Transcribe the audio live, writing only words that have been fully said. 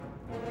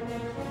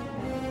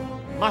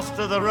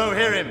Muster the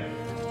Rohirrim.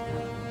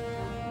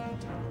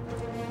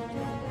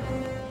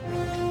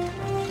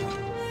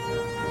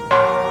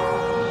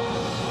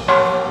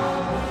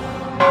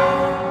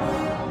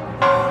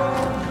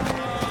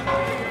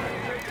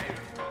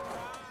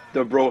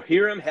 The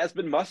Rohirrim has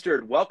been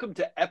mustered. Welcome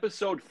to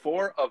episode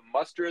 4 of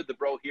Muster the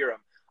Rohirrim,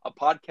 a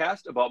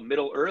podcast about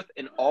Middle-earth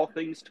and all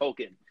things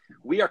Tolkien.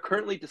 We are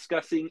currently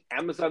discussing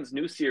Amazon's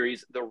new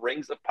series, The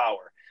Rings of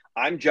Power.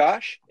 I'm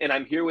Josh, and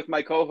I'm here with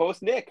my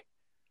co-host, Nick.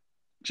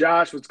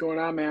 Josh, what's going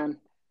on, man?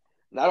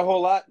 Not a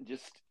whole lot,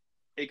 just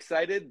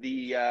excited.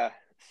 The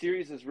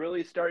series is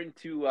really starting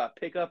to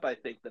pick up, I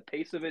think. The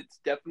pace of it's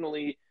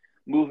definitely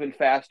moving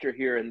faster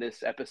here in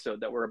this episode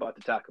that we're about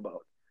to talk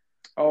about.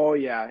 Oh,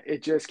 yeah.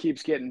 It just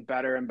keeps getting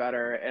better and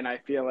better, and I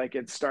feel like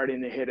it's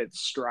starting to hit its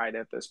stride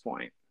at this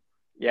point.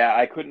 Yeah,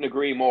 I couldn't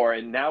agree more.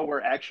 And now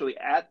we're actually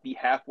at the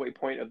halfway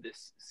point of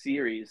this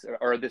series,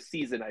 or this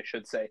season, I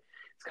should say.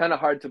 It's kind of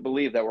hard to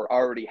believe that we're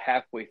already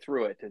halfway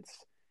through it.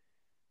 It's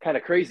kind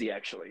of crazy,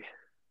 actually.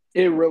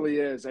 It really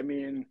is. I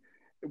mean,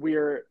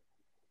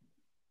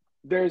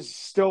 there's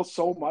still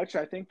so much,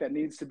 I think, that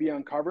needs to be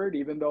uncovered,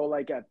 even though,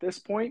 like, at this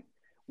point,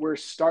 we're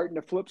starting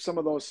to flip some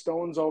of those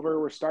stones over.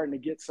 We're starting to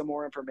get some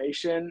more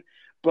information.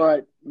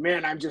 But,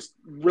 man, I'm just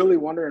really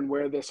wondering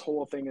where this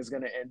whole thing is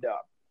going to end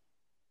up.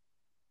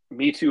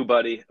 Me too,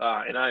 buddy.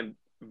 And I'm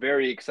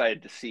very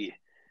excited to see.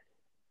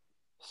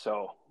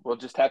 So we'll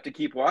just have to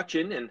keep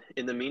watching. And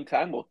in the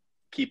meantime, we'll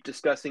keep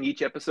discussing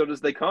each episode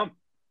as they come.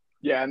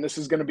 Yeah, and this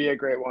is going to be a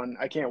great one.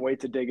 I can't wait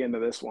to dig into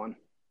this one.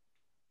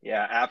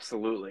 Yeah,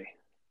 absolutely.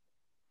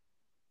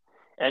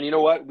 And you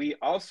know what? We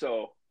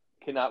also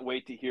cannot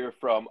wait to hear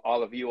from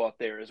all of you out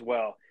there as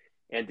well,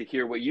 and to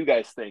hear what you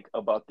guys think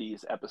about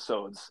these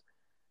episodes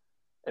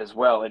as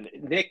well. And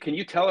Nick, can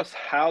you tell us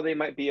how they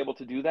might be able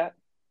to do that?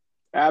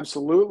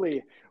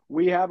 Absolutely.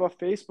 We have a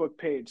Facebook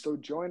page, so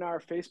join our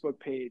Facebook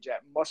page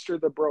at Muster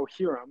the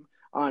Brohirrim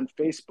on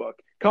Facebook.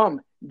 Come,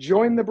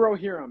 join the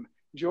Brohirrim,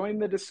 join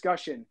the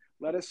discussion.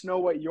 Let us know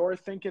what you're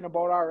thinking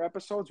about our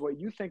episodes, what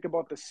you think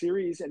about the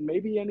series, and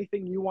maybe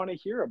anything you want to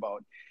hear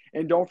about.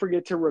 And don't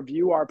forget to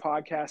review our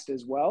podcast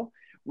as well.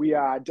 We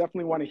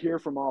definitely want to hear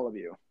from all of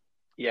you.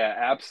 Yeah,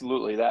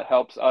 absolutely. That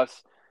helps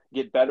us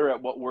get better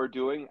at what we're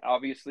doing.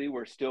 Obviously,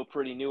 we're still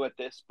pretty new at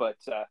this, but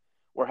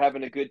we're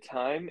having a good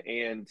time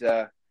and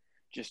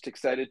just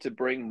excited to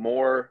bring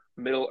more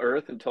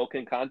Middle-earth and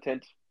Tolkien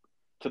content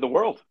to the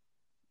world.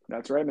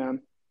 That's right,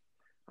 man.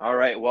 All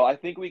right. Well, I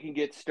think we can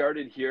get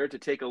started here to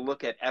take a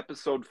look at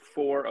episode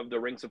 4 of The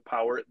Rings of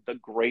Power, The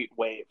Great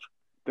Wave.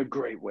 The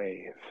Great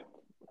Wave.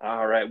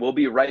 All right. We'll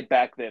be right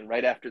back then,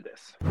 right after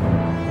this.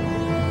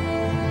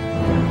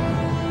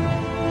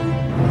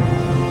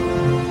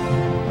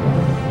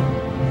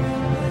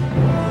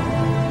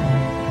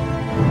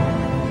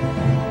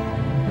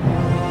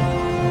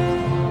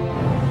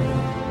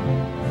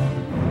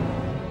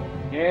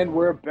 And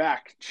we're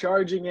back,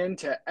 charging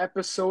into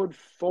episode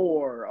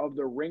 4 of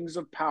The Rings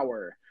of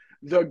Power,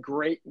 The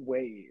Great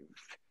Wave.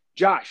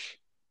 Josh,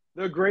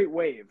 The Great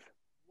Wave,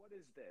 what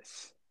is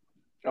this?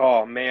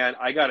 Oh, man,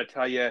 I got to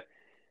tell you,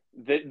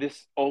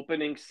 this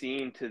opening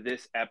scene to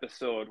this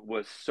episode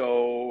was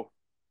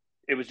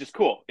it was just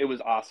cool. It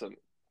was awesome.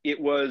 It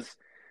was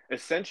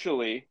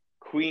essentially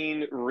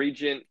Queen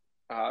Regent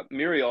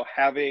Muriel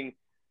having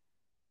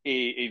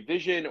a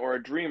vision or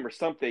a dream or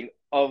something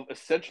of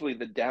essentially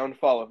the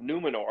downfall of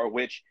Numenor,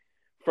 which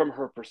from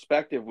her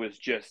perspective was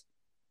just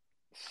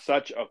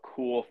such a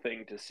cool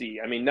thing to see.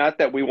 I mean, not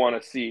that we want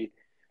to see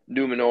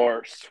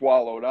Numenor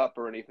swallowed up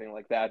or anything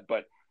like that,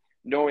 but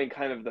knowing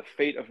kind of the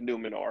fate of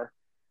Numenor,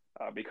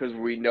 because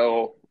we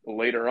know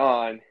later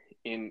on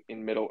in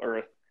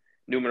Middle-earth,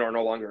 Numenor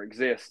no longer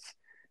exists,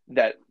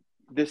 that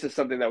this is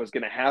something that was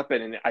going to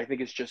happen. And I think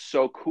it's just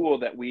so cool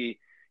that we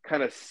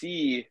kind of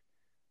see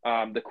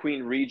the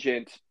Queen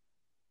Regent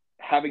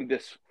having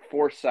this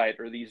foresight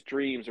or these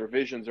dreams or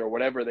visions or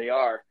whatever they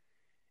are,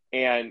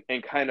 and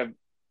kind of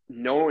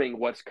knowing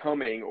what's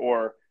coming,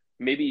 or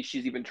maybe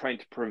she's even trying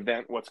to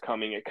prevent what's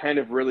coming. It kind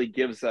of really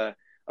gives a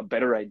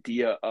better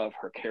idea of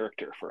her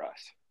character for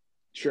us.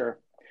 Sure.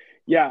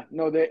 Yeah,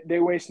 no, they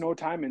waste no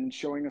time in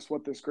showing us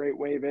what this Great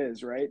Wave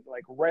is, right?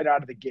 Like right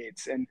out of the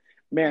gates. And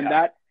man,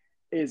 that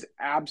is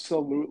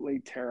absolutely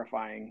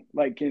terrifying.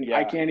 Like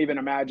I can't even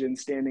imagine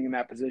standing in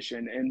that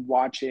position and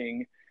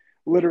watching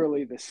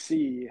literally the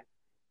sea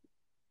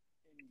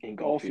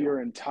engulf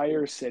your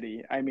entire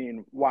city. I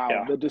mean,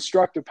 wow, the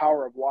destructive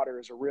power of water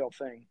is a real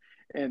thing.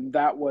 And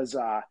that was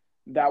a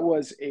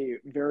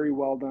very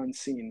well done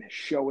scene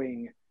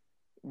showing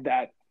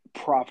that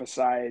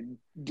prophesied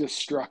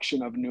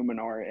destruction of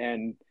Numenor.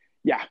 And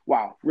yeah,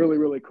 wow, really,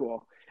 really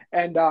cool.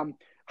 And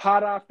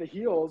hot off the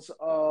heels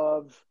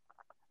of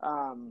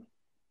Queen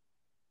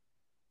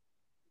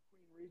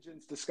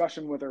Regent's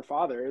discussion with her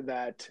father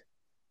that,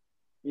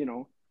 you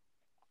know,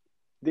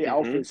 the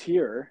elf is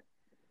here.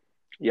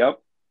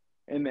 Yep.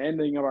 In the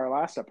ending of our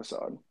last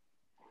episode.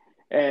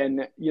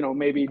 And, you know,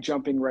 maybe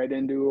jumping right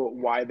into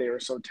why they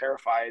were so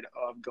terrified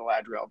of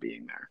Galadriel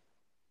being there.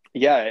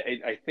 Yeah,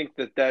 I think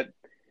that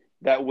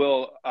that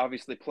will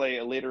obviously play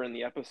later in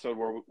the episode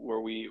where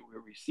we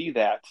see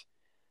that.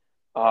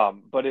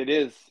 But it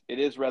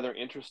is rather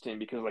interesting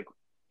because like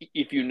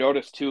if you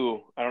notice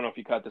too, I don't know if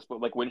you caught this,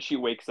 but like when she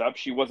wakes up,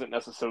 she wasn't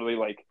necessarily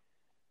like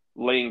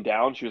laying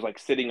down. She was like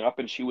sitting up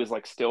and she was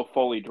like still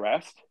fully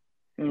dressed.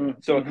 So it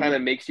Mm-hmm. kind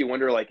of makes you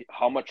wonder like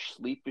how much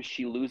sleep is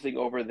she losing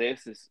over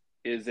this?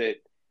 Is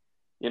it,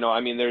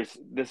 I mean,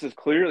 this is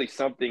clearly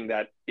something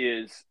that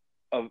is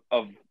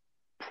of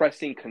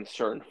pressing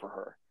concern for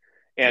her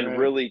and Right,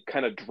 really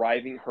kind of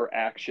driving her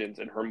actions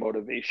and her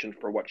motivation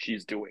for what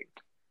she's doing.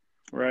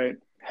 right.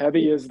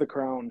 Heavy is the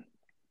crown,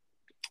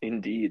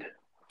 Indeed.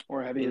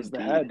 or heavy is the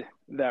Indeed. head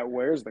that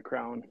wears the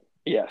crown.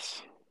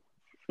 Yes.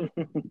 I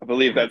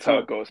believe that's how So,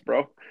 it goes,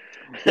 bro.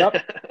 yep.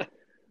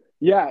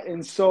 Yeah,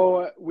 and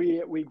so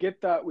we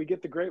get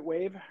the Great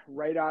Wave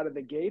right out of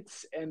the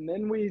gates, and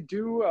then we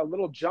do a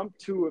little jump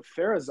to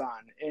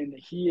Farazan, and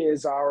he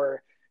is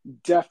our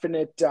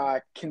definite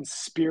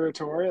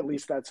conspirator. At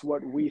least that's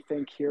what we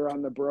think here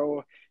on the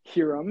Bro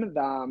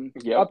Hiram.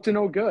 Yep. Up to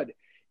no good,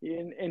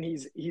 and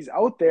he's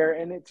out there,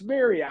 and it's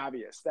very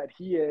obvious that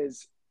he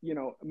is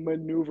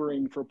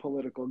maneuvering for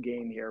political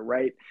gain here,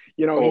 right?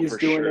 Oh, He's for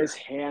doing his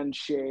sure.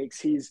 handshakes.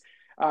 He's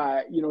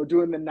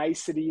doing the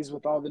niceties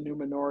with all the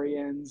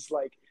Numenorians,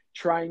 like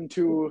trying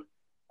to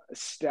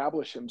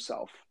establish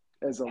himself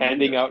as a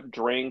Handing leader, out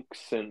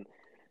drinks and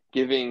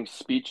giving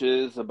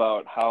speeches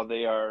about how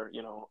they are,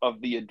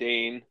 of the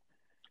Adane,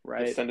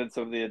 right? descendants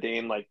of the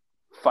Adane, like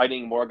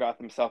fighting Morgoth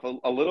himself.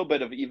 A little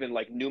bit of even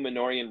like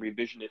Numenorian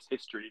revisionist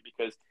history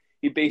because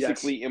he Yes.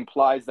 basically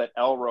implies that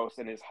Elros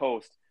and his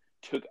host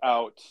took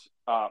out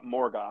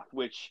Morgoth,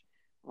 which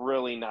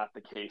really not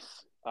the case.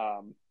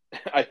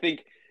 I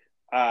think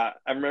I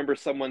remember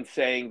someone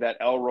saying that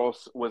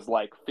Elros was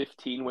like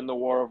 15 when the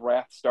War of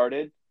Wrath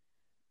started.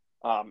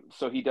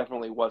 So he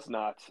definitely was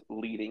not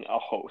leading a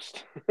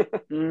host.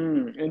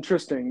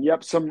 Interesting.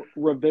 Yep. Some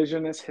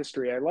revisionist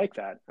history. I like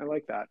that. I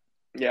like that.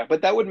 Yeah,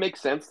 but that would make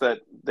sense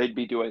that they'd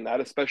be doing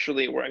that,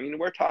 especially where, I mean,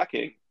 we're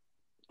talking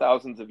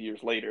thousands of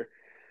years later.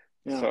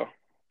 Yeah. So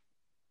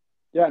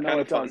Yeah. No, kind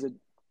it of fun. does.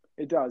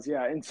 It does.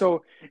 Yeah. And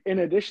so, in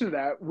addition to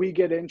that, we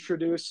get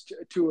introduced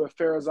to a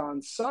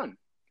Farazan's son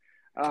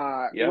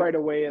Yep. right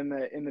away in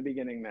the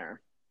beginning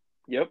there.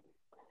 Yep.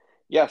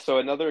 Yeah. So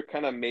another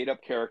kind of made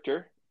up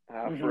character for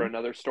Mm-hmm.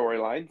 another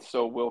storyline.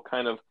 So we'll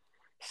kind of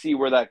see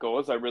where that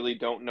goes. I really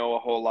don't know a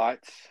whole lot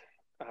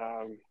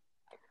um,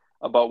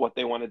 about what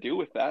they want to do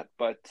with that,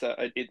 but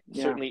it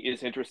Yeah. certainly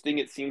is interesting.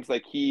 It seems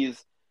like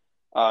he's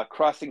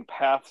crossing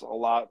paths a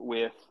lot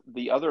with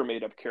the other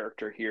made up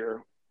character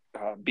here,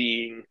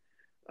 being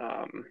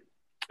um,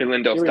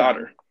 Elendil's Irion.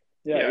 daughter.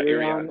 Yeah, Yeah,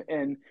 Irion.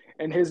 Irion,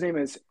 and his name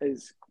is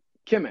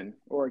Kimin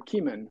or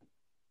Kimin.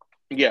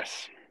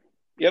 Yes.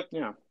 Yep.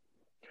 Yeah.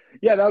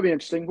 Yeah, that'll be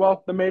interesting.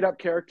 Well, the made up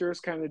characters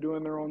kind of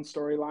doing their own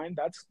storyline.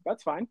 That's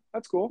fine.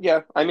 That's cool.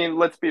 Yeah. I mean,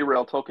 let's be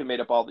real. Tolkien made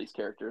up all these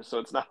characters, so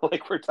it's not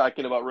like we're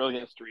talking about real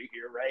history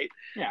here,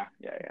 Yeah,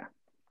 yeah, yeah.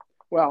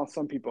 Well,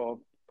 some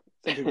people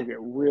get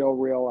real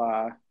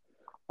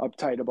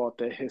uptight about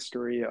the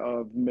history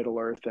of Middle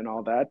Earth and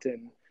all that,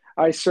 and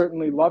I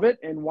certainly love it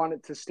and want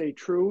it to stay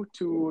true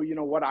to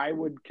what I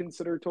would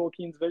consider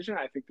Tolkien's vision.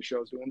 I think the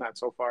show's doing that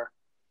so far.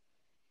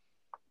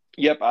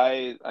 Yep.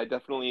 I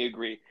definitely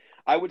agree.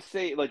 I would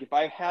say, like, if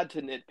I had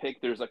to nitpick,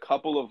 there's a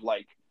couple of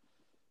like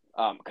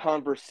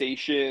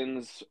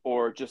conversations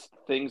or just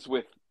things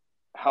with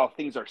how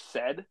things are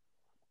said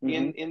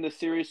Mm-hmm. in the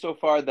series so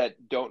far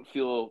that don't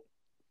feel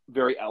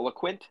very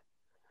eloquent.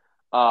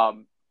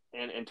 Um,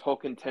 and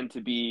Tolkien tend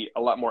to be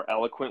a lot more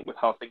eloquent with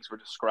how things were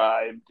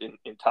described and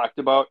talked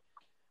about.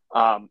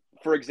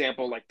 For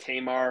example, like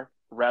Tamar,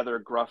 rather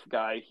gruff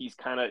guy. He's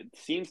kind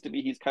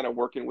of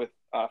working with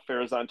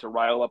Farazan to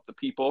rile up the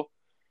people.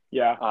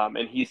 Yeah.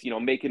 And he's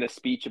making a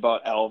speech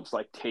about elves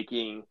like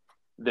taking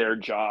their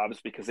jobs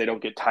because they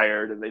don't get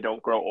tired and they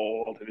don't grow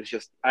old. And it's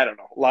just, I don't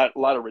know, a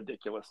lot of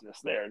ridiculousness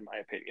there, in my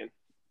opinion.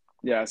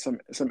 Yeah, some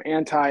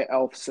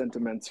anti-elf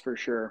sentiments for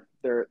sure.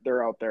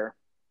 They're out there.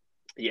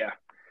 Yeah.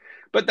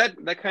 But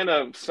that kind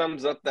of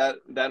sums up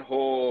that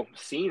whole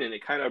scene, and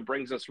it kind of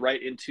brings us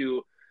right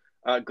into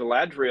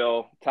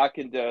Galadriel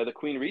talking to the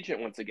Queen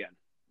Regent once again.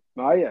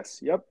 Ah, yes,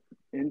 yep.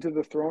 Into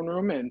the throne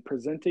room and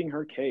presenting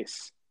her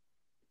case.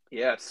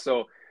 Yes.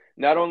 So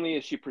not only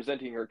is she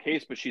presenting her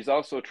case, but she's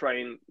also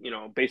trying,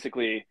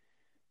 basically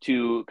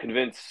to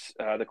convince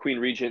the Queen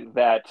Regent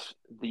that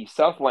the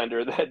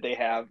Southlander that they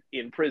have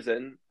in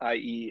prison,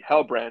 i.e.,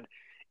 Halbrand,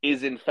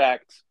 is in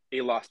fact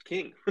a lost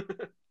king.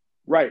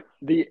 Right,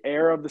 the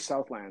heir of the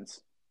Southlands.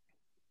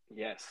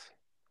 Yes.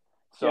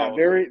 Yeah, So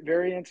very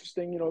very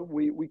interesting.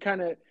 We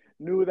kind of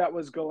knew that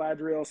was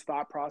Galadriel's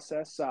thought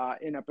process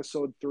in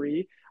episode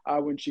 3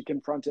 when she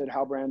confronted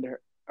Halbrand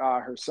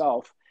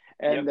herself,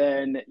 and yep,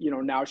 then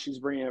now she's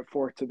bringing it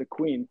forth to the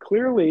Queen.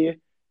 Clearly,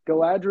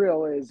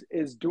 Galadriel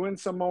is doing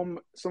some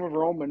of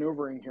her own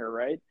maneuvering here,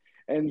 right?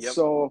 And yep,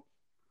 so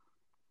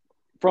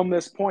from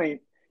this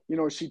point,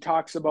 she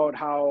talks about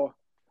how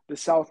the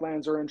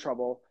Southlands are in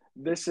trouble.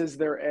 This is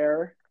their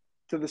heir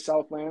to the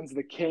Southlands,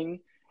 the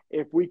king,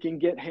 if we can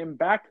get him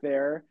back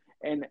there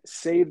and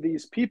save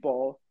these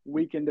people,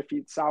 we can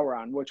defeat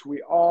Sauron, which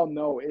we all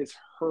know is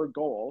her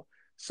goal.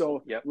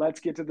 So Yep. let's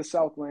get to the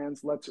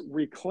Southlands. Let's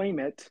reclaim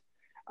it.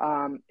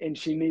 And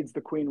she needs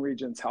the Queen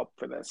Regent's help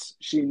for this.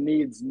 She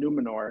needs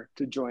Numenor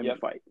to join the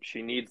fight.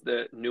 She needs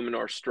the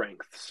Numenor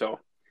strength. So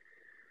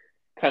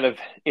kind of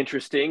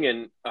interesting.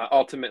 And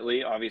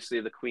ultimately, obviously,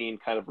 the Queen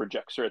kind of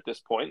rejects her at this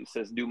point and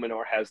says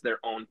Numenor has their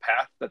own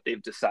path that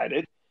they've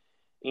decided.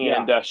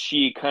 And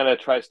she kind of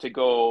tries to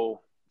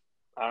go,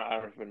 I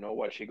don't even know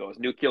what she goes,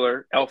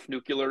 elf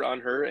nuclear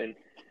on her, and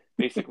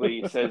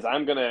basically says,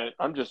 I'm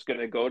just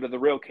gonna go to the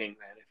real king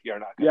then if you're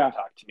not gonna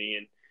talk to me.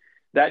 And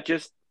that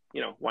just,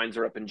 winds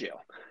her up in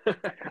jail.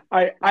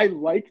 I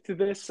liked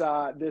this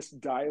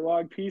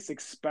dialogue piece,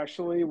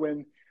 especially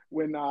when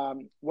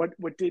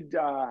what did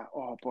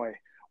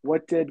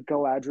what did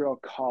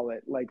Galadriel call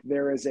it? Like,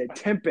 there is a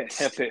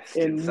tempest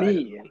in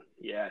me.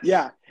 Yes.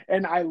 Yeah.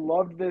 And I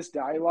loved this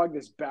dialogue,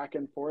 this back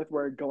and forth,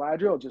 where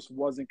Galadriel just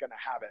wasn't going to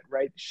have it,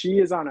 right? She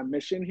is on a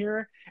mission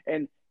here,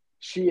 and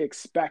she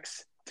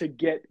expects to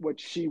get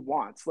what she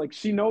wants. Like,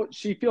 she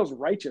feels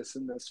righteous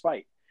in this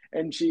fight.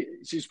 And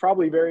she's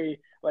probably very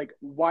like,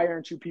 why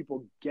aren't you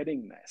people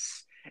getting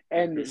this?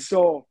 And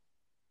so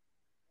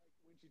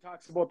when she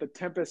talks about the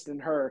tempest in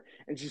her,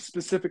 and she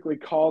specifically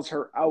calls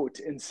her out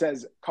and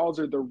calls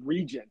her the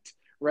regent,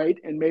 right?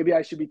 And maybe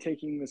I should be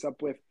taking this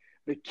up with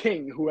the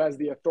king, who has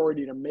the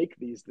authority to make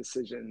these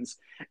decisions.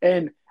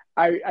 And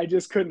I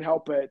just couldn't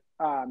help but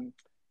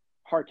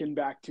harken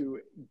back to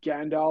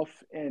Gandalf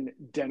and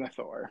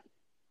Denethor.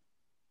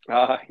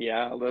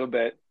 Yeah, a little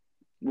bit.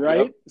 Right?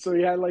 Yep. So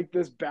you had like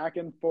this back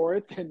and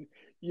forth, and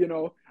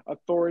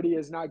authority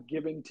is not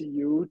given to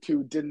you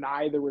to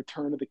deny the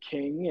return of the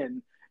king,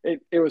 and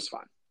it was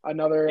fun.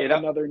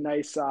 Another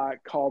nice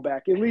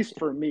callback, at least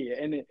for me,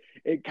 and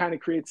it kind of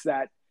creates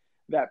that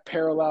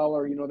parallel,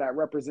 or that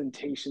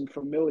representation,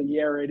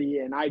 familiarity,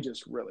 and I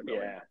just really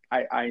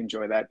I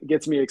enjoy that. It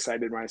gets me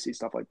excited when I see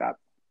stuff like that.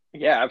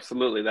 Yeah,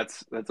 absolutely.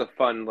 That's a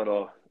fun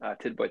little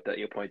tidbit that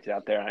you pointed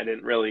out there. I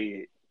didn't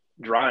really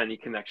draw any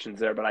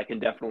connections there, but I can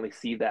definitely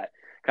see that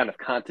kind of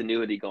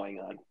continuity going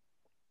on.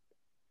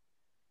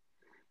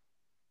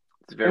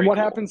 And what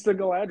happens to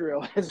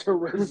Galadriel as a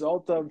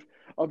result of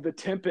the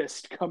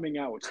tempest coming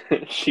out?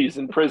 She's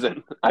in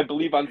prison, I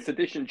believe, on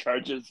sedition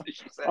charges,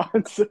 she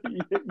said.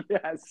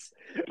 Yes.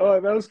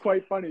 Oh, that was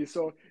quite funny.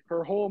 So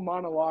her whole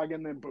monologue,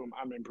 and then boom,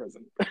 I'm in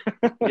prison.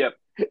 Yep.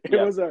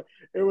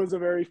 It was a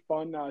very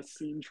fun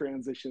scene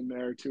transition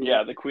there too.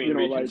 Yeah, the Queen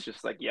Regent's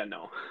just like, yeah,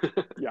 no.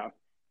 Yeah,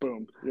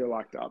 boom, you're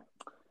locked up.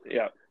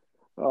 Yeah.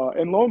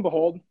 And lo and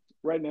behold,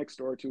 right next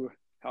door to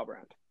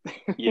Halbrand.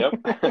 Yep.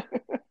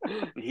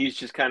 He's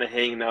just kind of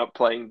hanging out,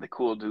 playing the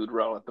cool dude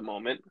role at the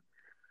moment.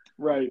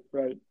 Right.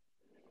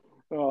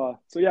 So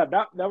yeah,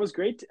 that was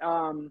great.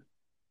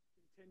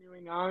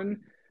 Continuing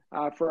on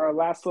for our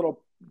last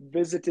little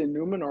visit in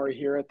Numenor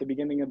here at the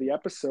beginning of the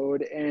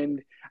episode,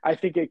 and I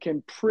think it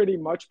can pretty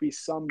much be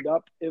summed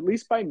up, at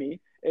least by me,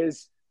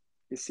 is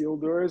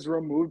Isildur is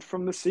removed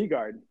from the Sea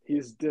Guard.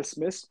 He's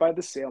dismissed by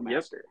the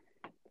Sailmaster.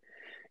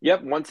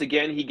 Yep. Once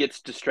again, he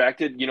gets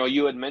distracted.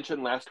 You had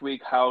mentioned last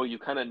week how you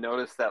kind of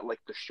noticed that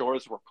like the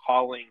shores were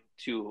calling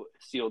to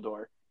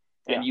Isildur,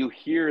 and you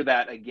hear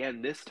that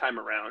again this time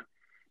around.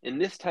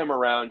 And this time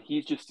around,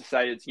 he's just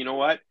decided, you know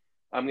what?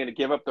 I'm going to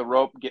give up the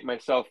rope, get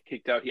myself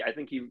kicked out. I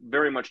think he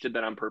very much did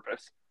that on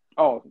purpose.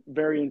 Oh,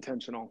 very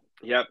intentional.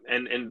 Yep.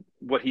 And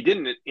what he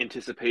didn't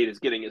anticipate is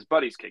getting his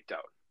buddies kicked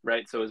out,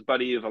 right? So his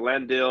buddy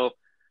Valandil,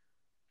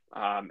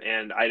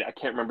 and I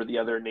can't remember the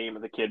other name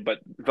of the kid, but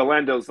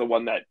Valandil's the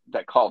one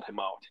that called him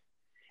out.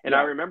 And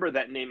I remember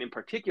that name in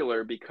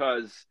particular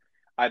because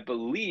I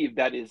believe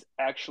that is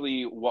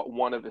actually what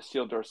one of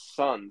Isildur's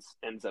sons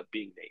ends up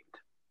being named.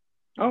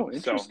 Oh,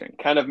 interesting.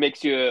 So kind of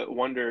makes you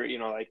wonder,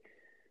 like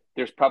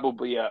there's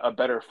probably a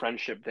better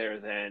friendship there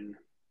than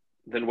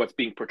what's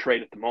being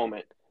portrayed at the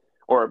moment,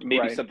 or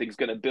maybe something's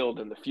going to build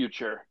in the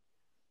future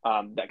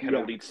that kind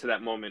of leads to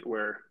that moment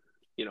where,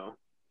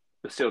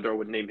 Isildur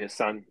would name his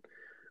son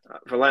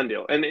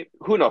Valandil. And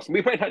who knows?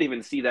 We might not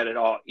even see that at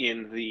all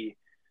in the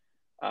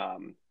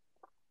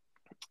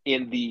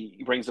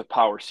Rings of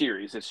Power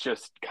series. It's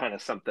just kind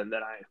of something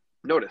that I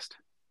noticed.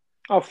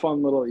 A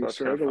fun little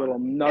Easter egg, a little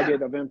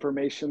nugget of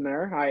information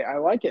there. I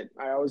like it.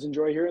 I always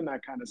enjoy hearing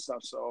that kind of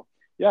stuff. So,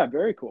 yeah,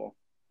 very cool.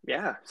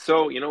 Yeah.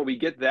 So, we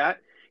get that.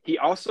 He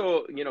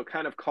also,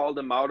 kind of called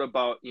him out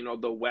about,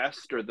 the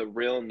West or the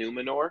real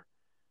Numenor.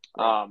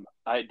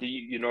 Right.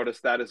 You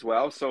notice that as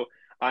well? So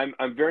I'm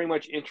very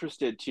much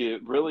interested to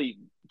really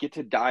get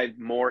to dive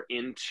more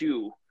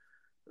into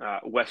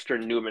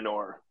Western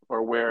Numenor,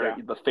 or where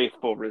the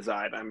faithful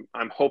reside.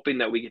 I'm hoping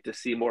that we get to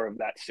see more of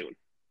that soon.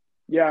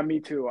 Yeah, me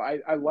too.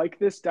 I like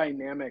this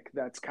dynamic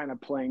that's kind of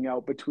playing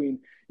out between,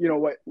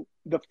 what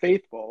the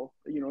faithful,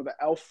 the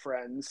elf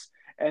friends,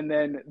 and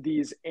then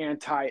these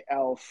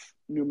anti-elf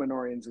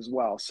Numenorians as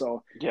well.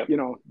 So,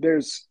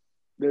 there's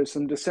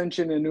some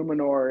dissension in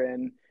Numenor,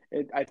 and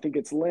I think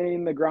it's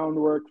laying the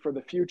groundwork for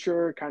the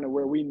future, kind of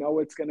where we know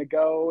it's going to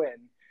go.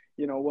 And,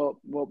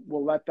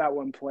 we'll let that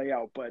one play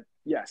out. But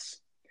yes,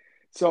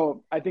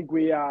 so I think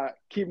we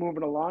keep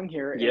moving along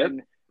here, Yep.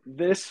 and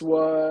this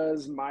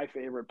was my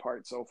favorite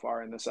part so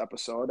far in this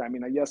episode. I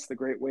mean, yes, the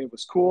Great Wave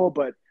was cool,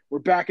 but we're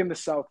back in the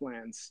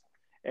Southlands,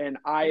 and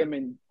I Yep.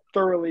 am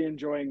thoroughly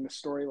enjoying the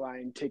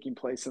storyline taking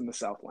place in the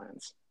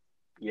Southlands.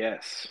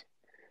 Yes.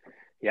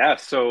 Yeah.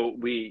 So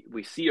we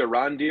see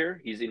Arondir.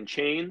 He's in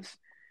chains,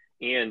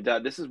 and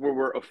this is where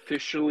we're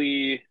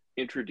officially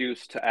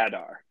introduced to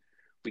Adar.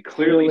 We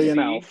clearly Clearly an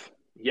see. elf.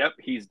 Yep,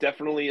 he's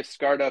definitely a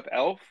scarred up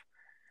elf.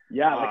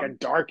 Yeah, like a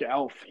dark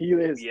elf. He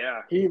is.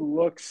 Yeah. He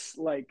looks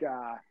like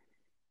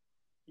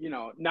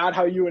not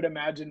how you would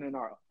imagine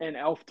an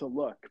elf to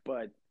look,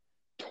 but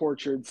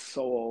tortured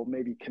soul,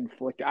 maybe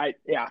conflict.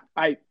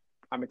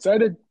 I'm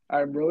excited.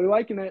 I'm really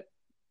liking it.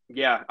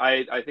 Yeah,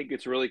 I think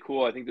it's really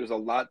cool. I think there's a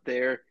lot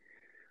there.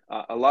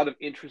 A lot of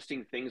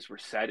interesting things were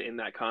said in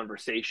that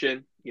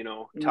conversation.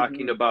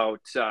 Talking Mm-hmm.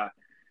 about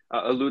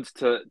alludes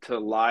to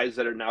lies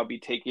that are now be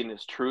taken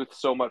as truth,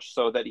 so much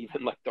so that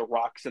even like the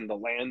rocks and the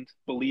land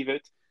believe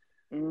it.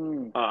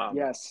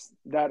 Yes,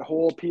 that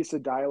whole piece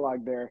of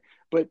dialogue there.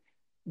 But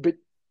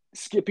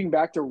skipping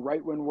back to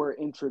right when we're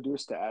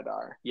introduced to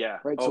Adar, Yeah.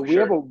 right? So Oh, we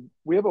have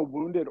sure. a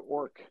wounded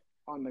orc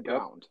on the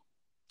Yep.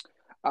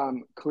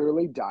 ground,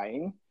 clearly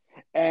dying,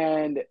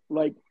 and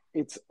like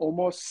it's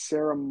almost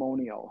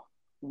ceremonial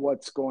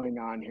what's going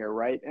on here,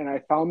 right? And I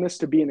found this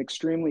to be an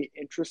extremely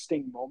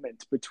interesting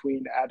moment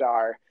between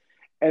Adar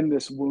and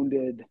this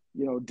wounded,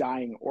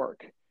 dying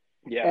orc.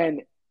 Yeah.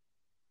 And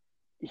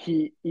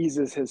he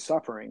eases his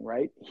suffering,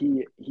 right?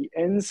 He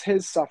ends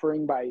his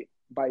suffering by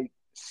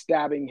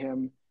stabbing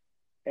him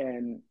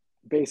and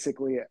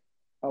basically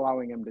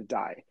allowing him to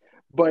die.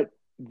 But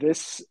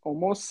this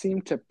almost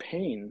seemed to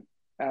pain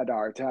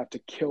Adar to have to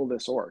kill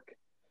this orc.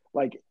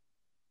 Like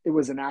it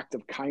was an act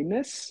of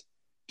kindness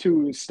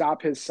to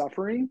stop his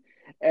suffering.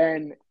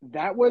 And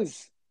that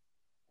was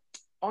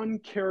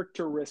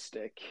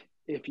uncharacteristic,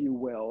 if you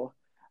will,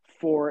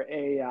 for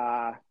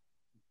a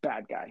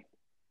bad guy.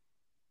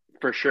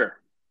 For sure.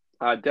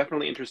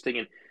 Definitely interesting.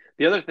 And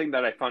the other thing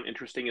that I found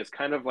interesting is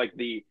kind of like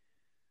the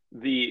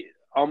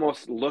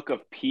almost look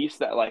of peace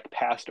that like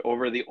passed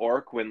over the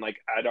orc when like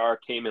Adar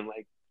came and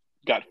like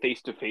got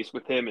face to face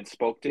with him and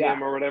spoke to Yeah.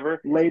 him or whatever.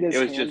 Laid It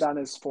his was hand just on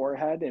his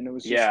forehead, and it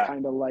was just yeah,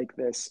 kind of like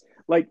this.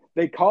 Like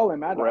they call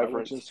him Adar, which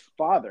reverence. is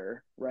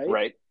father, right?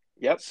 Right.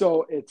 Yep.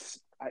 So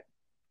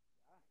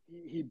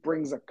he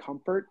brings a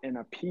comfort and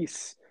a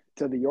peace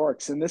to the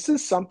orcs, and this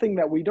is something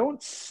that we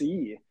don't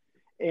see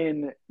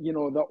in the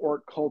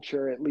orc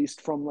culture, at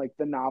least from like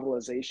the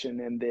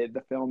novelization and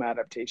the film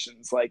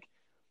adaptations. Like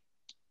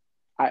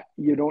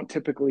you don't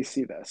typically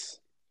see this.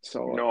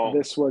 So No.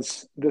 this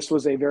was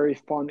a very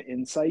fun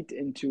insight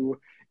into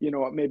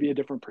maybe a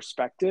different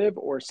perspective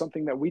or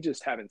something that we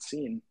just haven't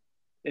seen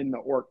in the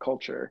orc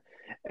culture.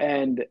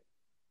 And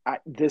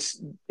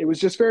it was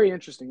just very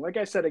interesting. Like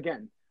I said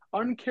again,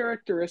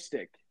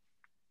 uncharacteristic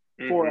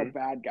for a Mm-hmm.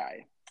 bad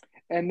guy.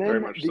 And Very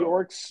then much the so.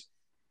 orcs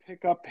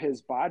pick up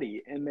his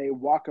body and they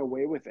walk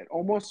away with it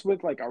almost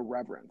with like a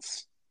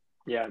reverence.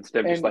 Yeah,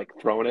 instead of just And like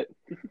throwing it.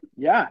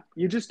 yeah,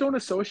 you just don't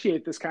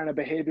associate this kind of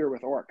behavior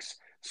with orcs.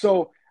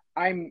 So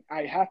I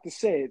have to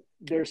say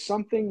there's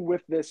something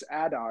with this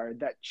Adar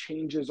that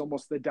changes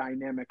almost the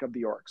dynamic of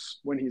the orcs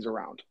when he's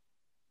around.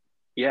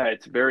 Yeah,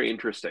 it's very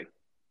interesting.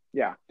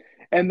 Yeah.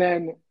 And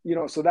then,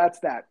 so that's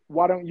that.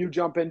 Why don't you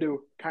jump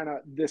into kind of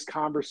this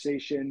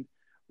conversation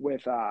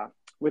with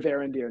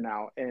Arendir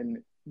now and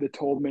the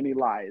told many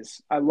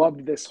lies. I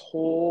loved this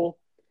whole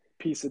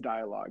piece of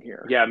dialogue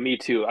here. Yeah, me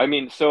too. I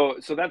mean, so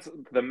that's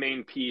the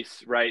main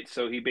piece, right?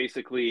 So he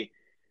basically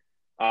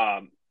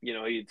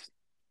he's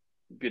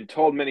been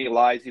told many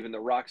lies, even the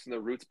rocks and the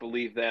roots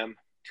believe them.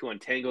 To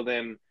untangle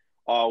them,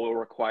 all will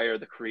require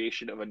the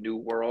creation of a new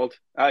world,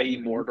 i.e.,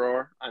 Mm-hmm.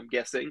 Mordor, I'm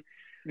guessing.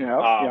 Yeah.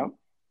 Yeah.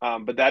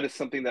 Um, but that is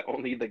something that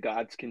only the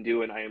gods can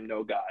do, and I am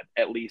no god,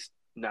 at least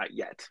not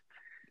yet.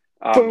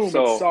 Boom. It's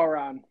So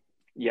Sauron.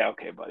 yeah,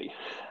 okay, buddy.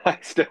 I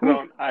still Who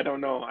don't. I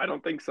don't know. I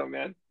don't think so,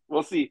 man.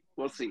 We'll see.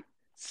 We'll see.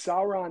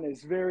 Sauron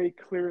is very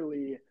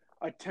clearly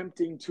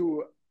attempting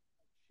to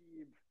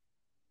achieve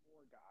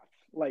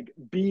Morgoth, like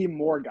be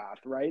Morgoth,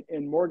 right?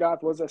 And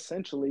Morgoth was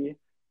essentially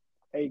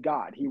a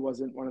god. He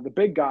wasn't one of the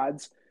big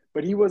gods,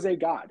 but he was a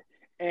god.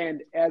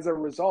 And as a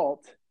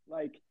result,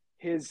 like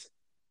his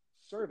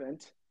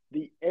servant,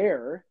 the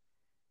heir,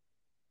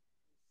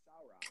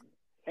 Sauron.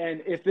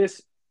 And if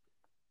this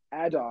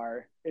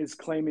Adar is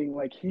claiming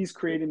like he's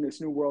creating this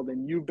new world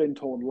and you've been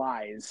told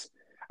lies,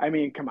 I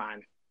mean, come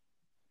on.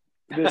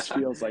 This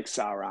feels like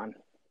Sauron.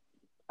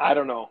 I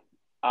don't know.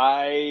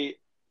 I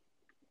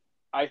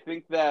I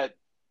think that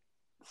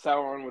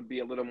Sauron would be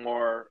a little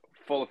more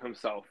full of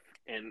himself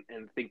and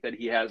think that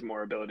he has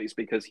more abilities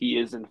because he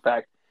is in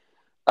fact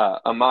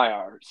a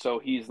Maiar. So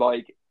he's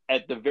like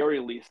at the very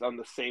least on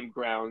the same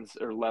grounds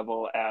or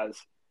level as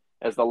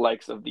the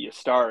likes of the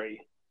Astari.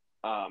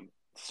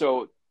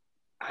 So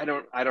I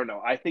don't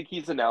know. I think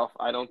he's an elf.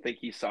 I don't think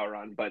he's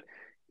Sauron, but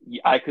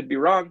I could be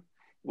wrong.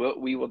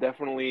 We will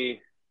definitely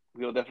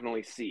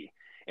see.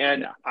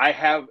 And Yeah. I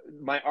have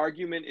my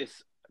argument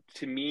is,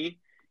 to me,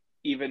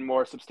 even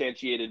more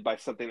substantiated by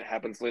something that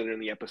happens later in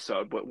the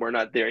episode, but we're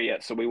not there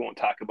yet, so we won't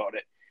talk about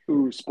it.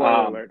 Ooh,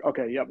 spoiler alert.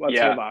 Okay, yep, let's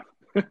Yeah, hold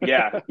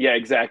off. yeah,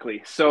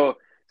 exactly. So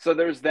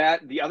there's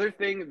that. The other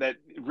thing that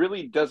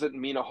really doesn't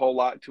mean a whole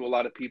lot to a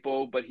lot of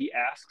people, but he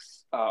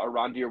asks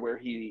Arondir where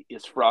he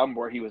is from,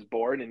 where he was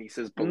born, and he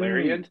says Mm.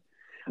 Baleriand.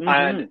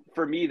 And Mm-hmm.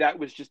 for me, that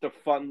was just a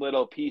fun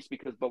little piece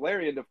because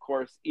Baleriand, of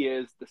course,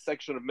 is the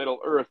section of Middle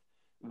Earth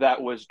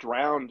that was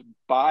drowned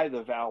by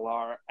the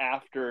Valar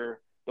after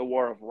the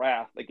War of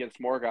Wrath against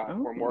Morgoth,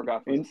 where Oh.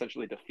 Morgoth was And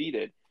essentially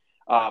defeated.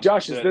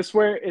 Josh, is The this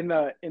where in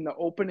the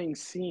opening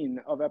scene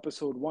of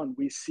episode 1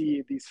 we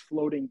see these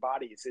floating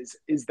bodies?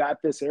 Is that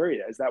this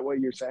area? Is that what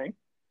you're saying?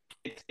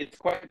 it's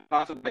quite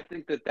possible. I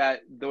think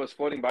that those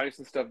floating bodies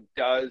and stuff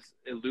does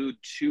allude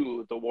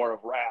to the War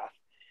of Wrath,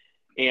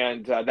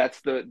 and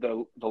that's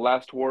the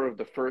last war of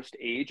the First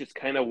Age. It's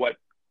kind of what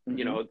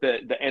Mm-hmm.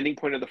 the ending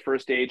point of the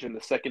First Age and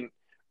the second,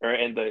 or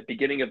and the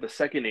beginning of the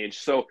Second Age.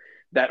 So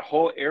that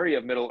whole area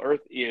of Middle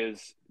Earth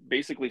is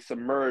basically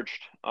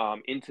submerged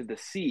into the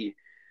sea,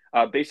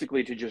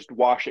 basically to just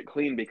wash it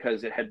clean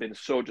because it had been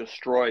so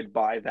destroyed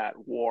by that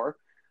war.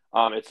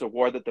 It's a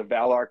war that the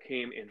Valar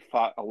came and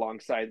fought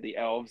alongside the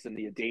elves and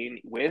the Edain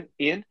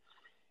in.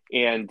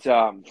 And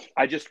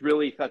I just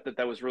really thought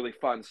that was really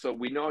fun. So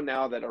we know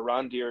now that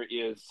Arondir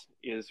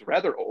is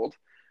rather old,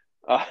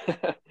 uh,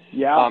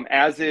 Yeah.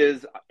 as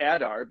is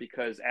Adar,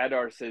 because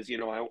Adar says,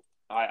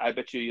 I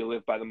bet you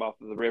live by the mouth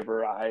of the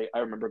river. I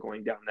remember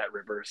going down that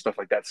river, stuff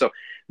like that. So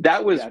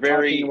that was Yeah, talking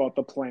very, about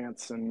the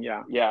plants and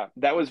yeah. yeah,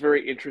 that was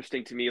very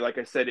interesting to me. Like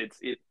I said,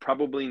 it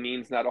probably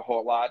means not a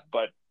whole lot,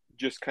 but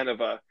just kind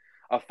of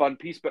a fun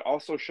piece, but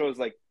also shows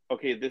like,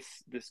 okay,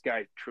 this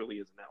guy truly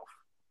is an elf.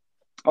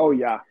 Oh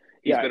yeah.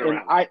 He's Yeah, been and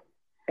around.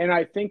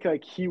 I think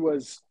like he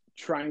was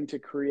trying to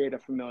create a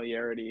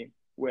familiarity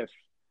with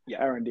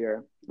Yeah.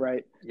 Arondir,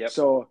 right? Yep.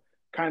 So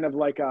kind of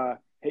like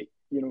hey,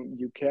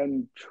 you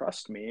can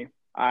trust me.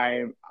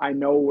 I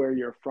know where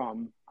you're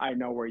from. I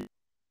know where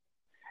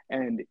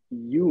and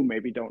you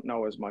maybe don't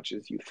know as much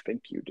as you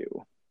think you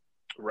do.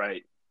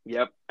 Right.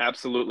 Yep.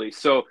 Absolutely.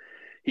 So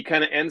he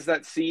kind of ends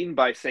that scene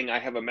by saying, "I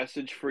have a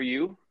message for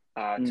you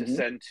to Mm-hmm.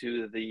 send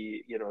to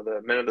the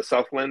men of the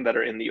Southland that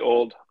are in the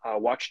old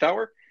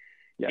Watchtower."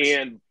 Yes.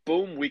 And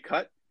boom, we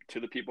cut to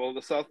the people of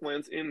the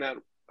Southlands in that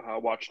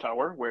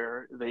Watchtower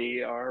where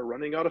they are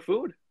running out of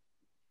food.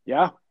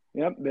 Yeah.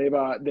 Yep.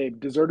 They've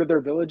deserted their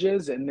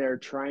villages and they're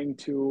trying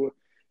to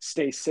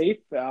stay safe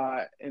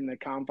in the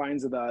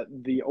confines of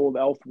the old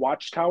elf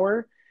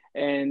watchtower.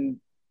 And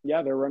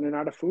yeah, they're running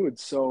out of food.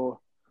 So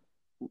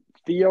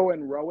Theo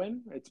and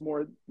Rowan, it's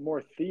more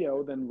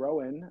Theo than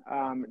Rowan,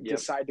 Yep.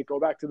 decide to go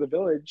back to the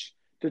village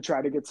to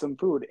try to get some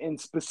food. And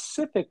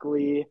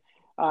specifically,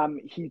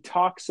 he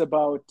talks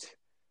about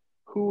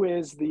who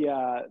is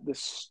the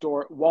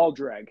store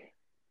Waldreg.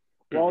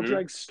 Mm-hmm.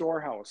 Waldreg's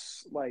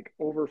storehouse, like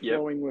Yep.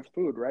 overflowing with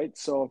food, right?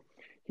 So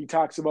he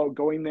talks about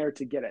going there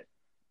to get it.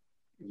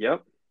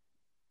 Yep.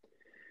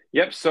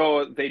 Yep.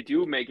 So they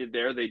do make it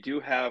there. They do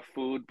have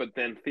food, but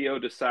then Theo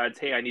decides,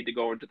 hey, I need to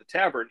go into the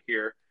tavern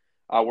here,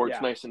 where it's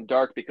Yeah, nice and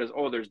dark because,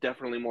 oh, there's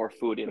definitely more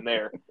food in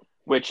there.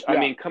 Which, I yeah,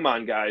 mean, come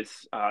on,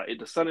 guys.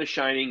 The sun is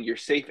shining. You're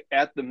safe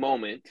at the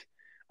moment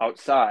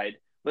outside.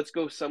 Let's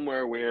go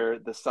somewhere where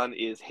the sun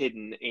is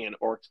hidden and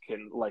orcs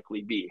can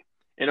likely be.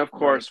 And of right.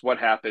 course, what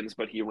happens?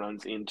 But he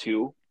runs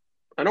into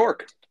an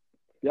orc.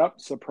 Yep.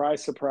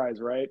 Surprise, surprise,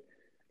 right?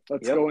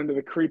 Let's Yep. go into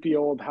the creepy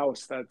old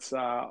house that's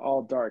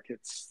all dark.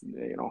 It's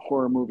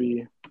horror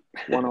movie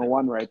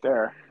 101 right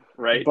there.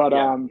 Right. But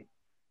Yeah. um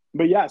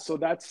but yeah, so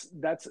that's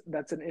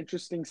an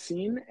interesting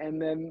scene.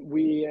 And then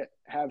we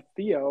have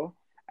Theo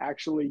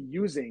actually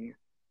using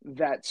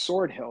that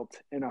sword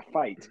hilt in a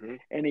fight, Mm-hmm.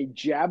 and he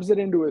jabs it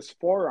into his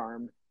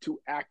forearm to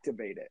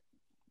activate it.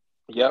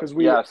 Yep. Because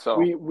we Yeah. So,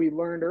 we we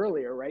learned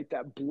earlier, right,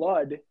 that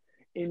blood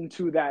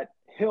into that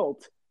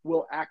hilt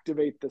will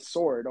activate the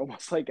sword,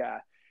 almost like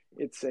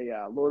it's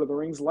a Lord of the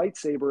Rings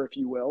lightsaber, if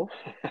you will.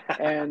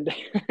 And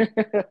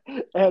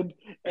and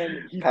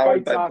he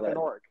powered fights by off an blood.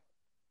 orc.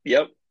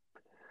 Yep.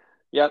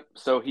 Yep.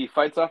 So he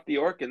fights off the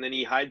orc and then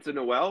he hides in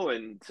a well,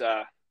 and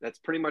that's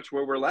pretty much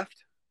where we're left.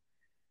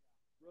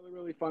 Really,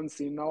 really fun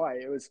scene though.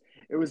 It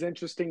was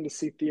interesting to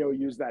see Theo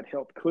use that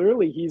hilt.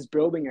 Clearly, he's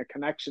building a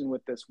connection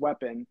with this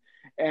weapon,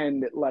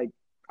 and like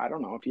I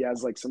don't know if he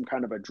has like some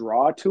kind of a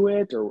draw to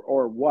it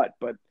or what,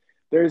 but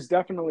there's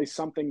definitely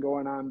something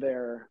going on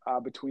there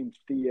between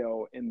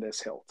Theo and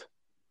this hilt.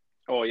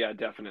 Oh yeah,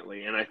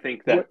 definitely. And I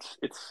think What? that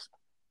it's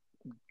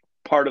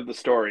part of the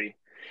story.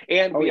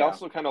 And Oh we yeah,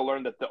 also kind of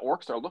learned that the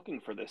orcs are looking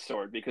for this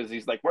sword because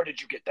he's like, "Where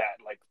did you get that?"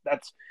 Like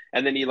that's,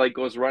 and then he like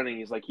goes running.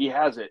 He's like, "He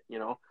has it."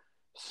 yeah.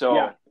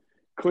 So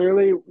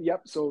Clearly,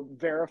 yep. So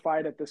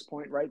verified at this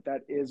point, right?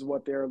 That is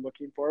what they're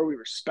looking for. We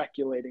were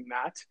speculating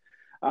that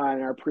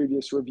in our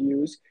previous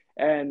reviews,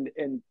 and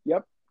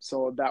yep.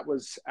 So that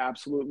was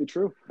absolutely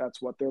true.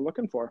 That's what they're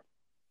looking for.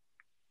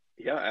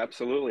 yeah,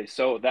 absolutely.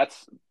 So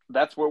that's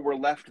where we're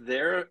left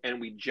there, and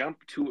we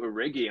jump to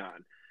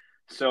Eregion.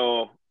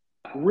 So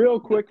Real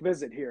quick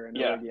visit here in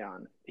Yeah,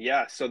 Eregion.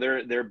 yeah. So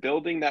they're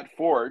building that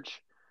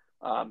forge.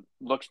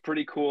 Looks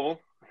pretty cool.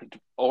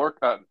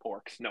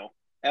 Orcs, no,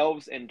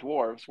 elves and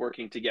dwarves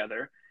working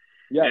together.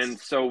 And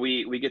Yes. so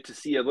we get to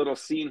see a little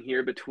scene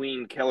here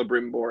between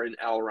Celebrimbor and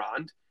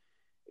Elrond,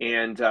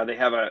 and they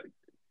have a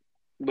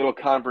little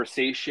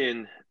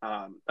conversation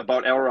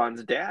about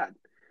Elrond's dad.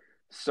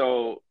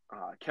 So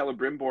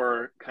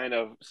Celebrimbor kind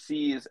of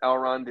sees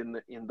Elrond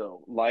in the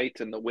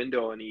light in the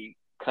window, and he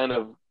kind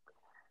of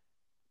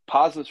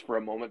pauses for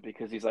a moment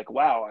because he's like,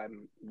 "Wow,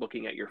 I'm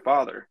looking at your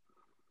father,"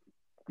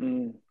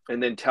 Mm.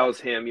 and then tells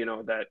him,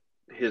 that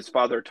his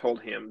father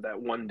told him that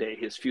one day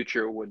his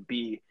future would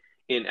be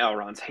in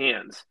Elrond's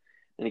hands,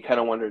 and he kind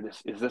of wondered,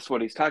 is this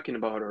what he's talking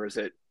about, or is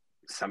it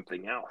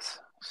something else?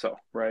 So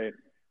Right.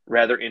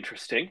 rather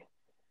interesting.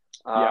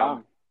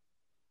 Yeah.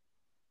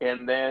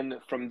 And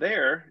then from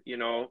there,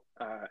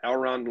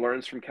 Elrond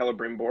learns from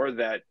Celebrimbor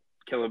that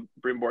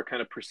Celebrimbor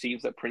kind of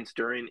perceives that Prince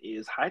Durin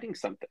is hiding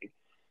something,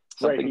 Right.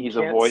 something he's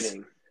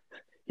avoiding.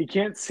 He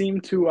can't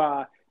seem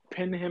to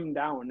pin him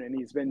down, and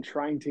he's been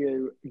trying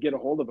to get a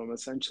hold of him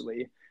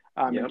essentially,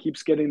 and Yep.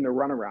 keeps getting the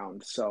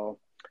runaround. So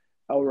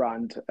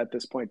Elrond at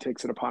this point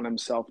takes it upon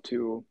himself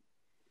to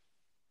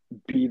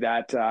be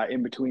that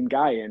in between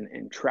guy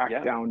and track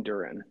Yeah. down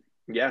Durin.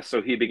 Yeah.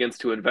 So he begins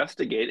to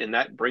investigate, and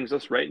that brings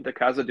us right into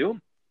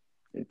Khazad-dûm.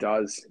 It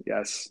does,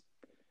 yes.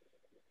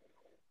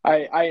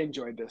 I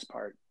enjoyed this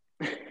part.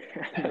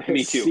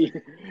 Me too. See,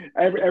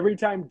 every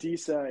time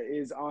Disa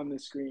is on the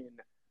screen,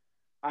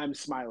 I'm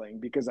smiling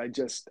because I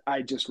just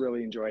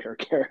really enjoy her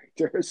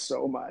character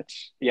so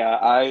much. Yeah,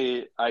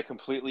 I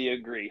completely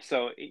agree.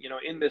 So,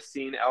 in this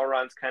scene,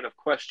 Elrond's kind of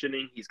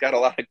questioning. He's got a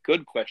lot of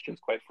good questions,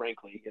 quite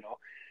frankly.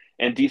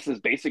 And Disa's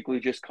basically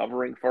just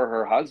covering for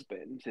her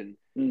husband and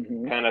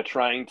Mm-hmm. kind of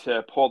trying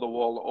to pull the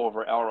wool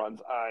over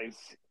Elrond's eyes,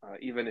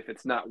 even if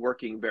it's not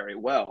working very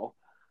well.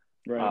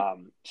 Right.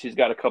 She's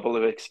got a couple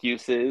of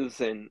excuses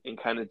and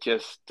kind of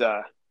just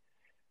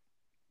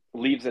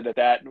leaves it at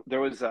that. There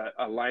was a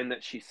line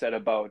that she said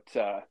about,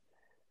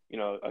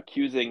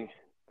 accusing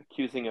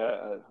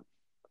a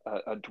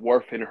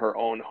dwarf in her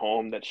own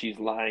home that she's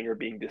lying or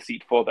being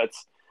deceitful.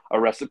 That's a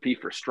recipe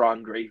for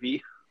strong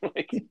gravy.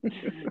 Like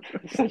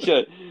such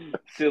a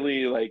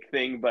silly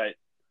thing, but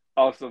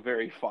also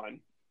very fun.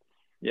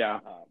 Yeah.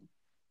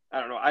 I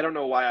don't know. I don't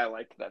know why I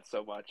liked that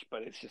so much,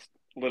 but it's just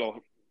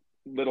little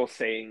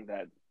saying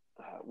that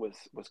was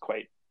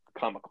quite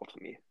comical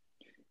to me.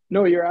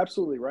 No, you're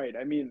absolutely right.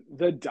 I mean,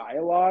 the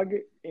dialogue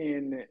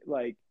in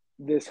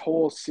this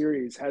whole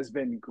series has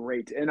been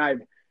great, and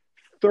I've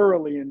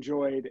thoroughly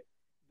enjoyed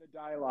the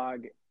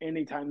dialogue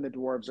anytime the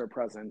dwarves are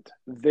present.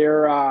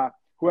 They're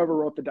whoever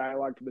wrote the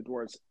dialogue for the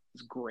dwarves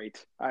is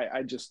great.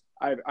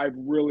 I've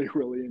really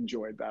really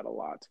enjoyed that a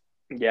lot.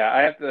 Yeah,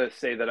 I have to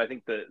say that I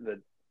think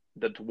the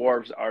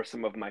dwarves are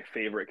some of my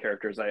favorite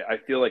characters. I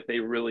feel like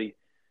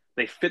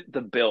they fit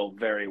the bill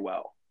very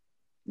well.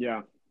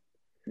 Yeah,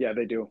 yeah,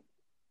 they do.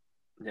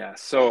 Yeah,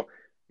 so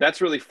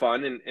that's really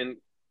fun, and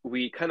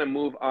we kind of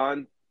move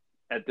on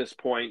at this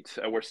point.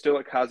 We're still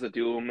at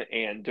Khazad-dûm,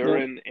 and Yep.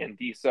 Durin and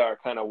Disa are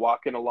kind of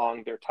walking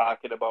along. They're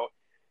talking about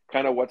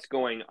kind of what's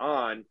going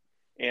on,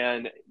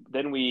 and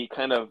then we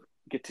kind of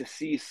get to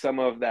see some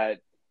of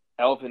that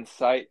elven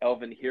sight,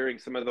 elven hearing,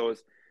 some of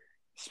those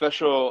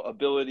special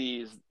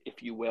abilities,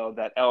 if you will,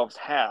 that elves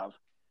have.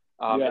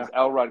 Yeah. As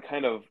Elrond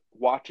kind of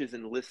watches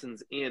and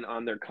listens in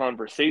on their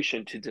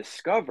conversation to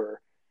discover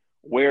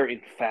where,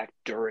 in fact,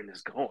 Durin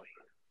is going.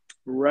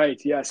 Right.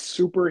 Yes.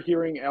 Super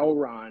hearing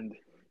Elrond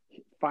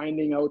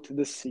finding out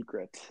the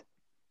secret.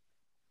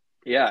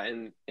 Yeah,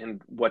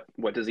 and what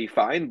does he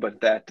find?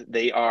 But that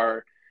they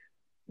are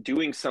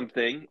doing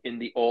something in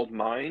the old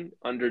mine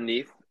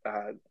underneath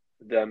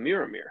the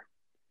Miramir.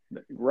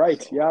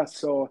 Right. So Yeah.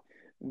 So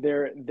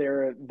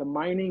the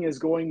mining is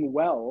going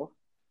well,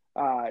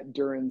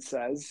 Durin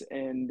says,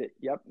 and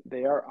yep,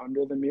 they are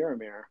under the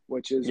Miramir,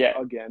 which is yeah,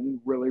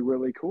 again really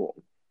really cool.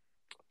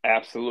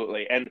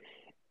 absolutely. And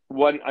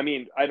one, I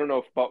mean, I don't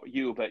know about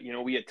you, but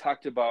we had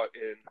talked about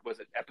in was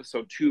it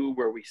episode 2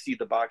 where we see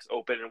the box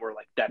open and we're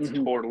like, that's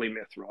Hmm. totally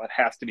Mithril. It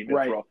has to be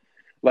Right. Mithril.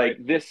 Like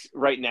Right. this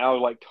right now,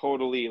 like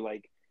totally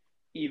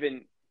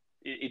even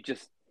it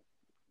just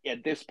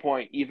at this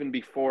point, even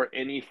before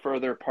any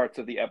further parts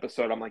of the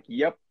episode, I'm like,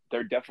 yep,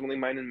 they're definitely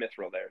mining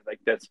Mithril there. Like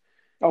that's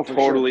Oh, for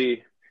sure.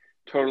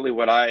 totally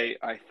what I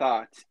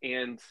thought.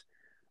 And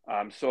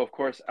so of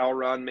course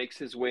Elrond makes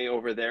his way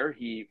over there.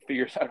 He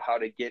figures out how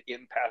to get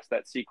in past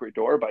that secret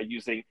door by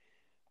using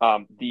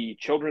the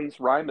children's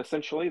rhyme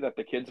essentially that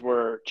the kids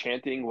were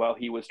chanting while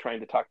he was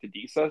trying to talk to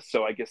Disa.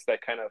 So I guess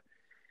that kind of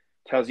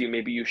tells you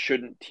maybe you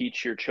shouldn't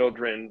teach your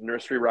children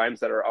nursery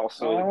rhymes that are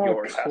also Oh,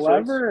 your passwords.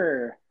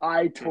 clever.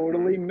 I Mm-hmm.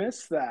 totally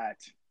missed that.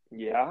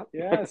 Yeah.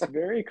 Yes,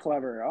 very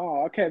clever.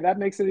 Oh, okay. That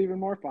makes it even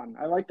more fun.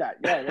 I like that.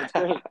 Yeah, that's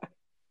great.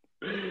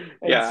 And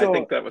Yeah, I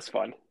think so, that was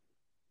fun.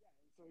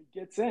 so he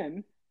gets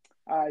in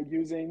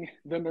using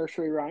the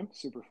nursery rhyme,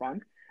 super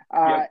fun.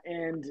 Yep.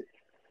 And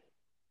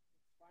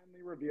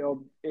finally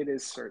revealed it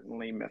is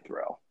certainly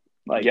Mithril.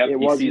 Like Yep. it He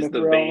was sees the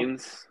Mithril.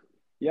 veins.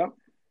 Yep.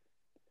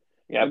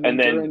 Yeah, And and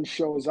then then Durin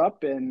shows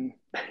up and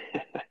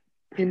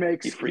he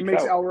makes he he freaks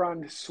makes out.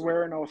 Elrond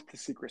swear an oath to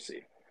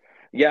secrecy.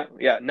 Yeah,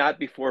 yeah, not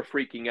before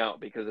freaking out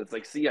because it's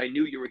like, see, I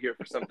knew you were here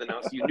for something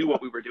else. You knew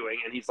what we were doing,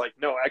 and he's like,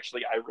 no,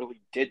 actually, I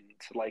really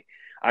didn't. Like,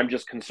 I'm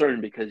just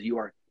concerned because you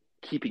are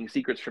keeping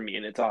secrets from me,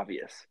 and it's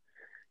obvious.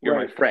 You're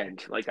my Right.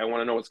 friend. Like, I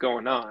want to know what's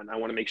going on. I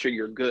want to make sure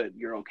you're good.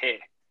 You're okay.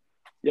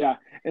 Yeah.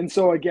 And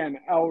so again,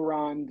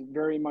 Elrond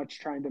very much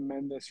trying to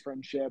mend this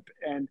friendship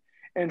and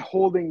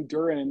holding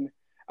Durin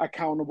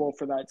accountable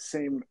for that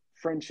same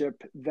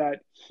friendship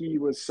that he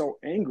was so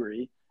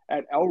angry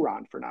at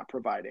Elrond for not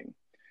providing.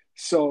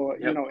 So,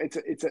 Yep.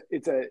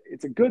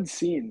 it's a good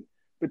scene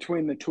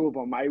between the two of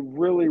them. I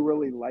really,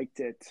 really liked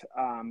it.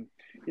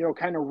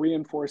 Kind of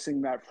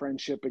reinforcing that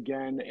friendship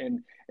again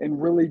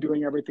and really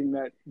doing everything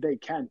that they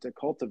can to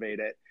cultivate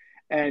it.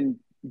 And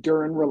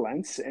Durin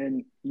relents,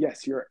 and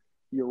yes, you're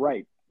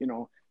right.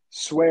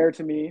 Swear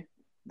to me.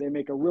 They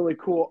make a really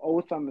cool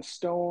oath on the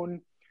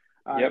stone.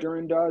 Yep.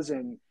 Durin does,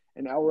 and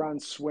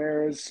Elrond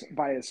swears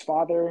by his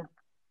father,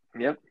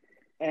 Yep.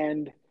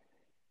 and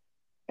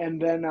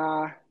then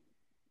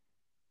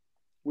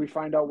we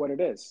find out what it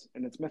is,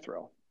 and it's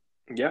Mithril.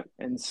 Yep.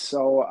 And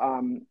so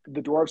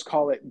the dwarves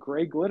call it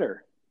gray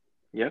glitter,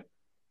 Yep.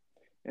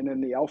 and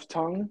in the elf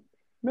tongue,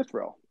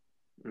 Mithril.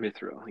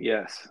 Mithril.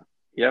 Yes.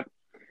 Yep.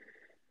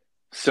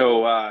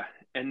 So,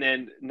 and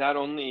then not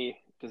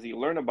only does he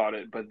learn about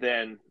it, but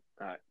then,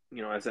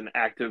 as an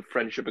act of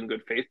friendship and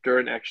good faith,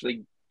 Durin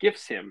actually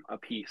gifts him a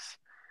piece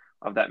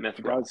of that He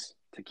Mithril does.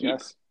 to keep.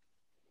 Yes.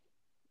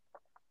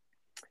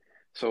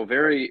 So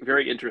very,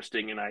 very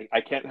interesting. And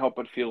I can't help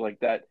but feel like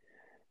that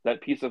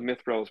piece of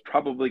Mithril is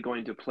probably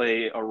going to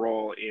play a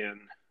role in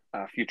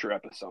future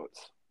episodes.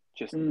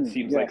 Just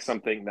seems like Yes.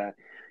 something that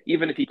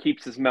even if he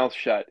keeps his mouth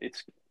shut,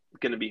 it's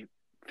going to be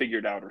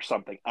figured out or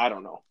something. I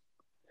don't know.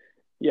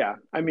 Yeah.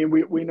 I mean,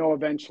 we know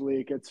eventually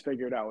it gets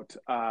figured out.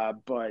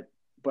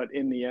 But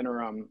in the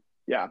interim,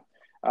 yeah,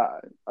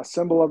 a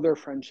symbol of their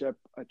friendship,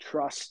 a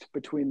trust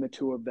between the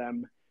two of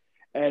them,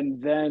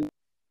 and then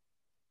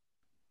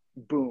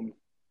boom,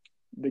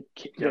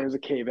 there's a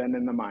cave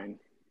in the mine.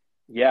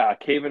 Yeah,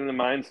 caving in the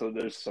mine. So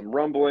there's some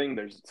rumbling.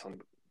 There's some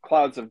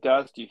clouds of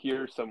dust. You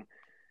hear some,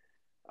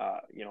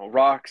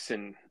 rocks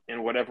and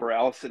whatever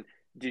else. And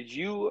did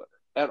you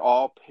at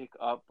all pick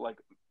up like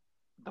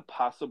the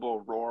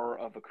possible roar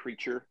of a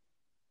creature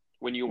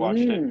when you watched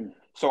it?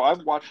 So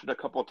I've watched it a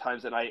couple of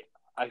times, and I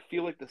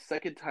feel like the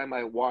second time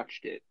I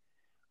watched it,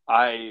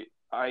 I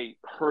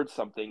heard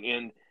something,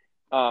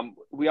 and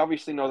we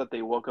obviously know that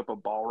they woke up a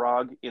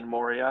Balrog in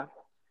Moria.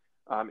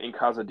 In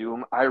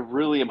Khazad-dûm. I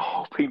really am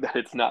hoping that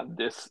it's not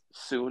this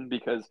soon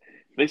because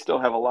they still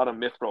have a lot of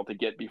Mithril to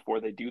get before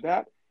they do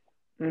that.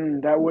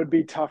 That would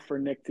be tough for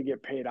Nick to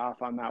get paid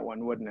off on that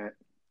one, wouldn't it?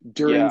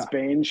 Durin's Yeah,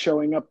 Bane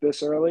showing up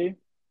this early.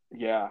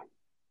 yeah,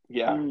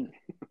 yeah,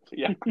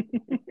 yeah.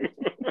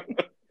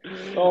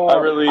 Oh,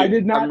 I'm really I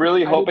did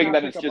hoping not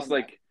that pick it's up just on that.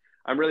 like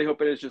I'm really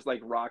hoping it's just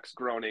like rocks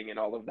groaning and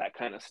all of that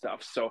kind of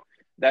stuff. So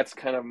that's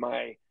kind of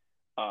my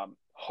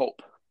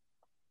hope.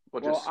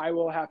 Well, I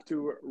will have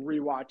to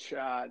rewatch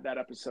that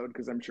episode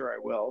because I'm sure I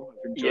will.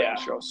 I've enjoyed Yeah,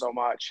 the show so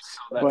much. so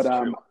that's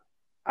But true.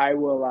 I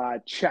will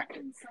check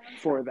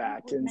for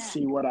that and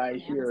see what I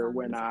hear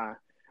when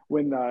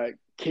the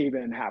cave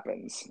in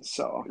happens.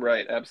 So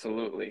Right,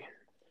 absolutely.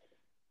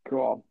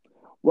 cool.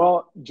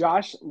 Well,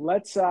 Josh,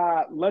 let's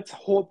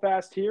hold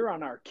fast here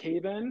on our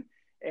cave in,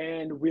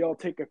 and we'll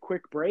take a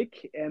quick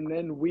break, and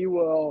then we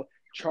will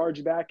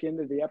charge back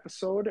into the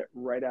episode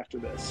right after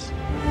this.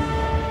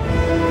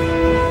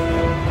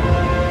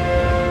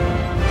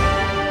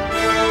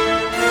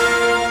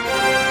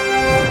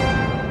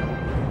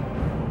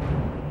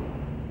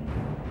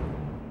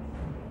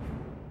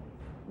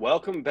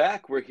 Welcome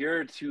back. We're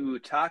here to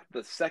talk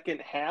the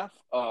second half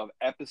of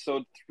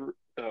episode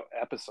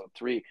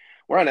three.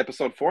 We're on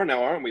episode 4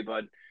 now, aren't we,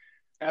 bud? It's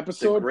a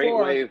Episode great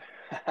 4. wave.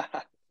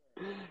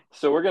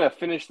 So we're gonna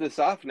finish this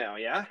off now,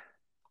 yeah?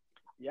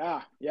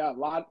 Yeah.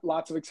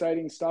 Lots of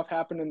exciting stuff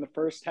happened in the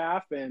first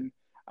half, and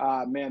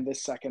man,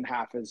 this second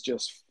half is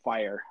just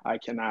fire. I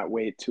cannot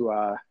wait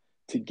to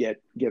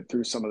get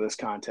through some of this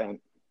content.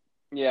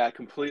 Yeah, I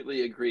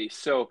completely agree.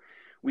 So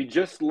we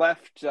just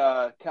left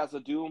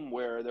Khazad-dûm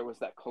where there was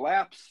that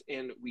collapse,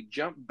 and we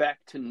jumped back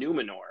to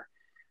Numenor.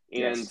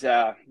 And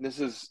Yes. this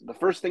is the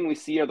first thing we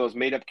see are those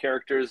made-up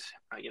characters,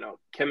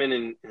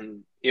 Kemen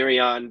and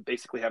Irion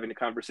basically having a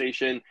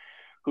conversation.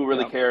 Who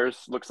really Yep.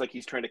 cares? Looks like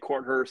he's trying to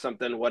court her or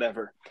something,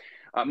 whatever.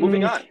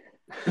 Moving on.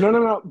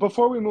 No.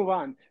 Before we move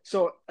on,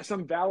 so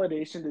some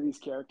validation to these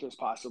characters,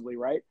 possibly,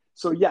 right?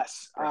 So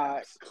yes,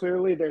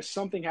 clearly there's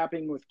something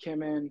happening with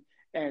Kemen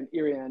and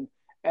Irian,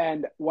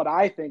 and what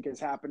I think is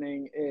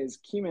happening is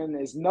Kemen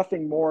is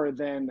nothing more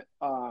than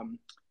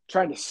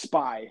trying to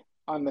spy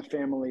on the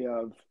family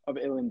of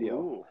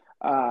Elendil.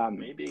 Ooh,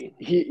 maybe.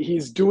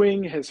 He's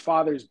doing his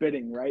father's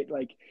bidding, right?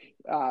 Like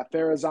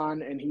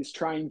Pharazôn, and he's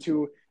trying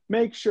to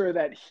make sure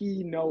that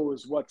he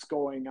knows what's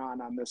going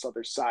on this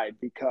other side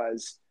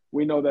because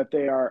we know that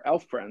they are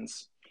elf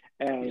friends.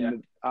 Yeah.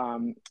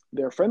 and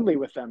they're friendly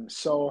with them.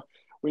 So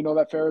we know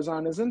that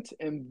Farazan isn't,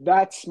 and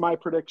that's my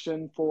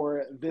prediction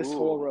for this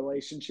whole Ooh.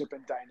 relationship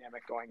and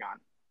dynamic going on.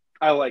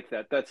 I like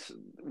that. That's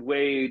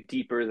way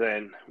deeper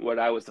than what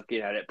I was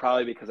looking at it.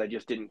 Probably because I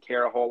just didn't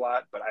care a whole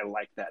lot, but I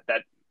like that.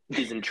 That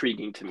is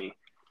intriguing to me.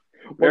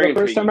 Well, Very the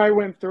first time intriguing. I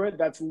went through it,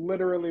 that's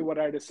literally what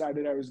I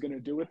decided I was going to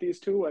do with these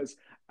two was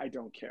I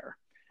don't care.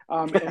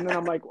 And then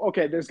I'm like,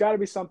 okay, there's got to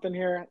be something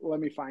here. Let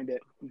me find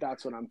it.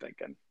 That's what I'm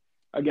thinking.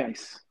 Again,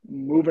 Nice.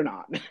 moving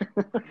on.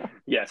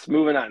 Yes,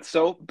 moving on.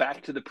 So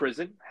back to the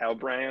prison.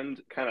 Halbrand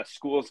kind of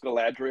schools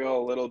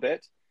Galadriel a little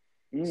bit.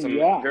 Some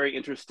Yeah, very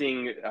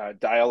interesting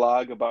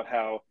dialogue about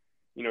how,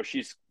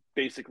 she's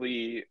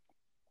basically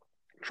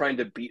trying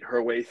to beat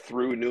her way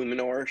through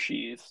Numenor.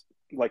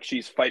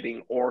 She's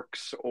fighting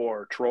orcs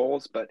or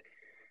trolls, but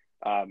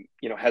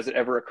has it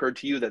ever occurred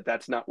to you that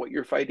that's not what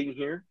you're fighting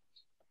here?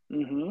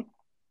 mm-hmm.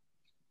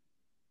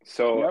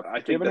 So Yep, I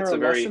think giving her that's a a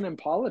lesson very, in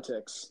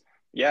politics.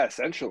 yeah,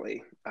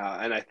 essentially,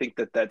 and I think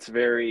that that's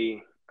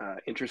very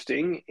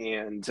interesting,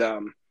 and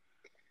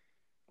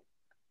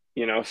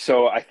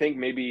so I think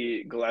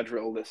maybe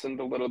Galadriel listened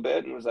a little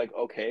bit and was like,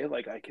 okay,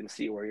 like I can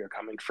see where you're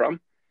coming from.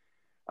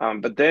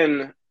 But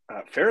then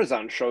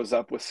Farazan shows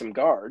up with some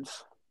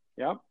guards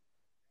Yep,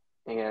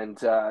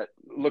 and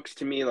looks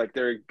to me like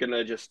they're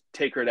gonna just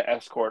take her to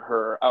escort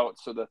her out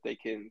so that they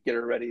can get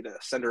her ready to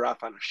send her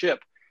off on a ship.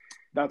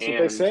 that's what they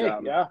And say.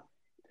 Yeah,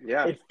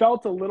 yeah, it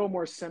felt a little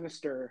more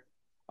sinister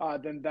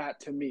than that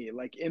to me.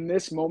 Like in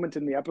this moment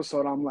in the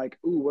episode, I'm like,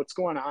 ooh, what's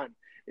going on?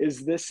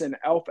 Is this an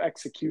elf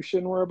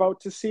execution we're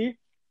about to see?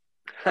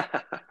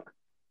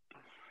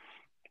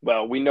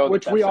 well, we know that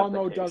Which we that's all not the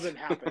know case. doesn't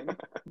happen.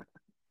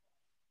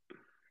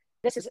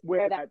 This is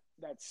where that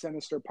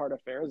sinister part of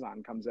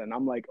Farazan comes in.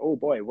 I'm like, oh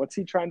boy, what's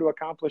he trying to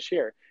accomplish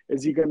here?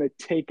 Is he going to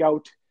take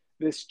out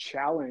this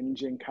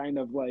challenge and kind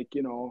of like,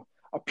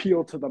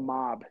 appeal to the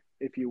mob,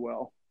 if you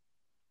will?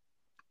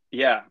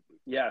 Yeah,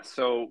 yeah.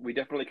 So we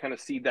definitely kind of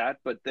see that,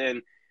 but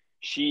then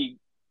she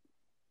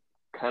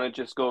kind of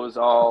just goes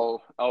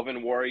all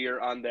elven warrior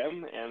on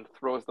them and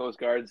throws those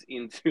guards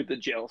into the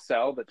jail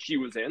cell that she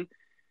was in,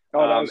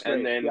 Oh, that was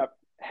and great. then Yep.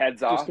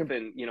 heads Just off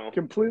and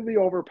completely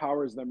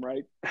overpowers them,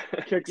 right?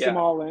 Kicks them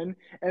yeah, all in.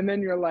 And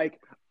then you're like,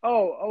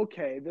 oh,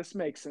 okay, this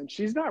makes sense.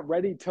 She's not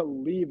ready to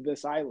leave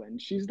this island.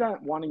 She's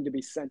not wanting to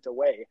be sent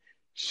away.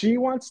 She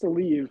wants to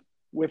leave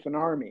with an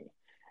army.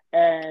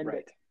 And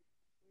right.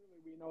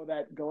 we know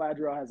that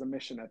Galadriel has a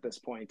mission at this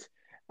point.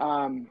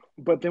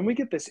 But then we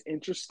get this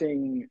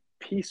interesting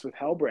piece with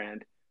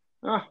Hellbrand.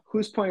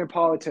 Who's playing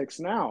politics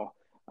now?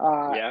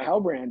 Yeah,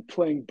 Hellbrand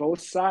playing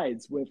both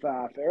sides with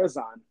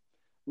Farazan,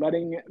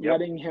 yep,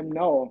 letting him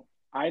know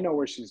I know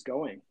where she's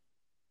going.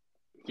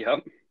 yep,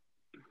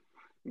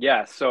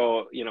 yeah.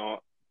 So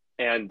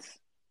and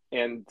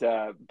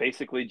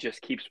basically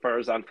just keeps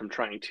Farazan from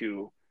trying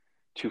to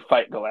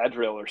fight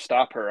Galadriel or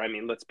stop her. I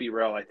mean, let's be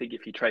real. I think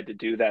if he tried to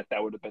do that,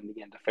 that would have been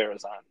the end of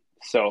Farazan.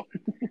 So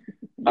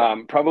Yeah,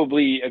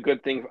 probably a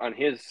good thing on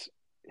his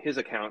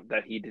account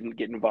that he didn't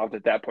get involved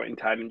at that point in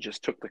time and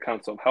just took the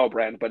counsel of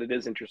Hellbrand. But it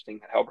is interesting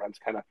that Hellbrand's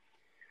kind of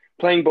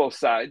playing both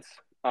sides,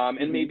 and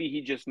mm-hmm. maybe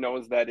he just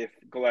knows that if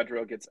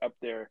Galadriel gets up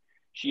there,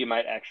 she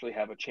might actually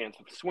have a chance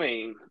of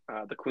swaying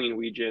the Queen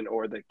Regent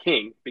or the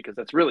King, because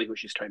that's really who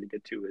she's trying to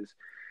get to is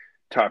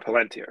Tar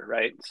Palantir,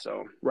 right?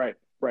 Right,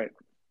 right.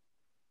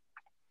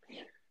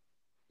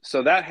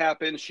 So that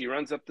happens. She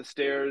runs up the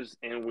stairs,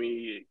 and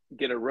we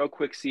get a real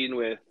quick scene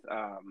with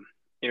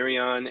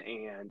Arion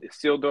and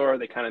Isildur.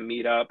 They kind of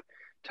meet up,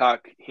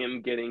 talk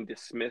him getting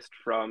dismissed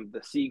from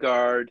the Sea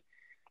Guard,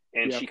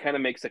 and Yep. she kind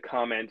of makes a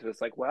comment. It's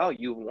like, "Well,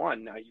 you've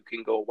won. Now you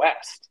can go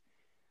west."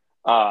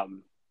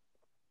 Um,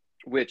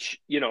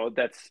 which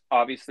that's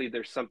obviously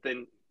there's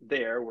something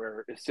there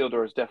where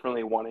Isildur is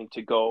definitely wanting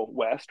to go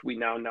west. We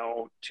now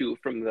know too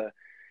from the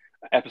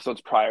episodes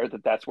prior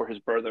that that's where his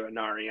brother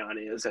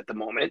Anarion is at the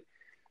moment.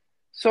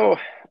 So,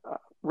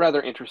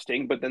 rather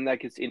interesting, but then that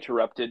gets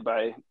interrupted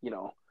by,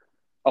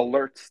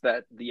 alerts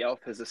that the elf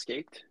has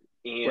escaped.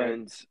 Right.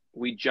 And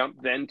we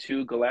jump then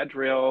to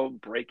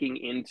Galadriel breaking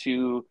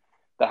into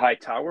the High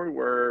Tower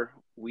where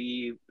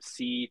we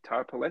see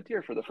Tar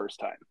Palantir for the first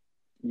time.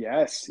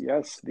 Yes,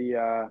 yes.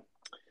 The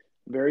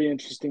very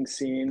interesting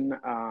scene.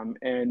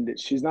 And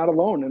she's not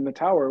alone in the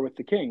tower with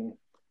the king.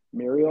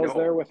 Muriel's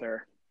there No. with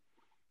her.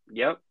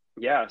 Yep.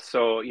 Yeah.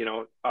 So,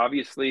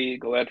 obviously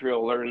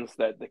Galadriel learns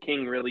that the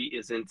king really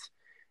isn't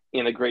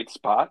in a great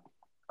spot.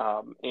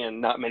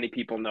 And not many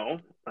people know.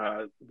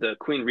 The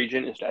Queen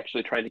Regent is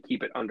actually trying to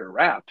keep it under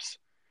wraps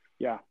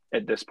Yeah.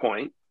 at this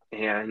point.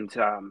 And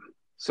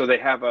so they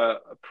have a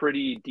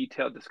pretty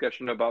detailed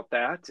discussion about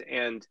that.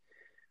 And,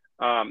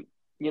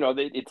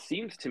 it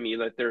seems to me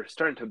that they're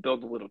starting to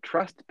build a little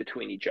trust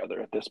between each other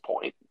at this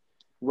point.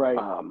 Right.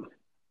 Um,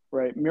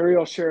 Right.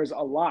 Muriel shares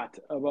a lot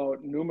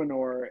about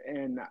Numenor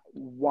and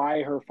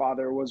why her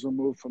father was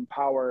removed from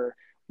power,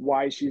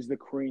 why she's the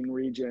Queen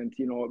Regent,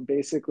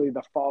 basically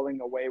the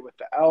falling away with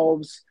the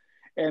elves,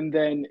 and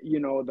then,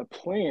 the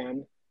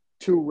plan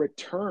to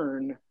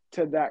return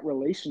to that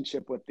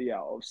relationship with the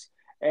elves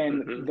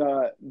and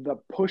Mm-hmm. the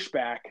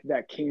pushback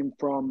that came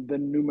from the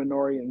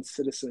Numenorian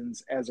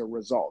citizens as a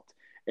result,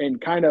 and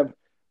kind of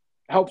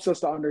helps us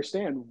to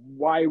understand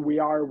why we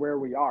are where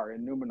we are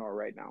in Numenor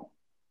right now.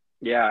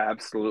 Yeah,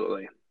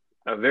 absolutely.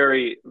 A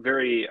very,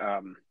 very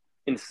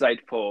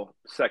insightful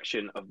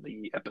section of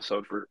the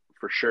episode for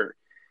sure.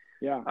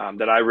 Yeah.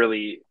 That I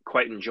really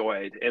quite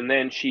enjoyed. And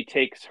then she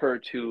takes her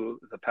to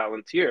the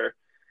Palantir,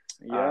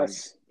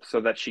 Yes.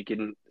 so that she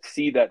can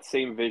see that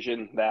same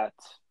vision that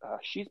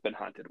she's been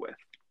haunted with.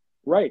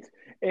 Right.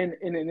 And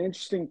an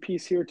interesting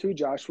piece here too,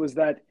 Josh, was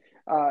that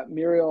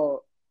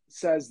Muriel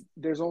says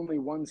there's only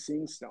one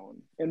seeing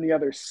stone, and the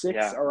other six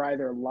Yeah. are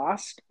either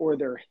lost or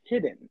they're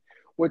hidden,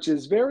 which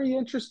is very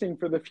interesting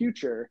for the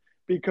future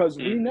because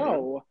we Mm-hmm.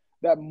 know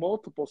that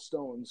multiple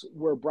stones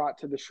were brought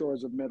to the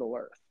shores of Middle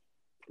Earth.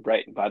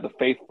 Right, by the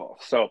faithful.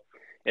 So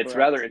it's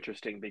rather Correct.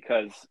 interesting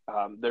because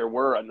there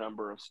were a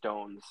number of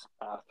stones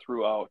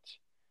throughout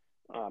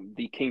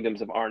the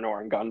kingdoms of Arnor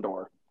and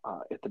Gondor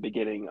at the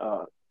beginning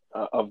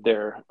of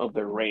their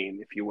reign,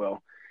 if you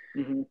will.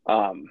 Mm-hmm.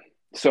 Um,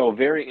 so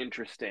very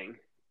interesting.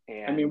 I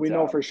mean, And we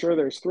know for sure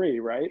there's three,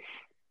 right?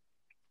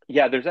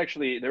 yeah, there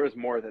was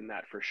more than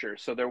that for sure.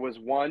 So there was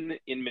one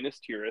in Minas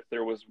Tirith,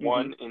 there was Mm-hmm.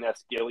 one in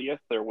Esgiliath,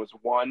 there was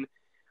one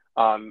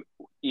um,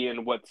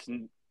 in what's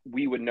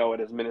we would know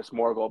it as Minas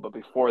Morgul, but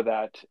before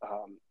that,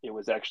 it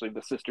was actually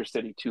the sister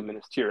city to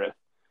Minas Tirith.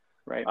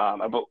 Right.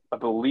 I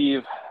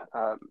believe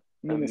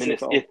Minas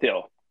Minas Ithil.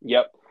 Ithil.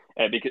 Yep.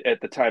 And because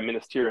at the time,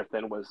 Minas Tirith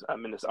then was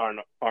Minas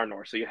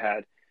Arnor. So you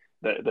had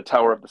the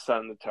Tower of the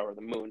Sun, the Tower of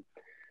the Moon.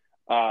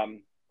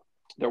 Um,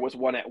 there was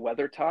one at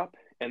Weathertop,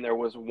 and there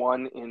was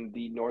one in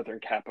the northern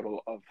capital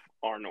of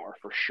Arnor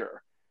for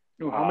sure.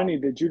 Oh, how many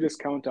Um, did you just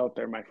count out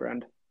there, my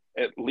friend?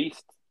 at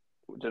least,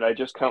 did I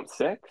just count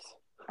six?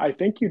 I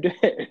think you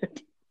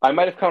did. I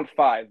might have counted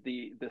five.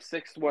 The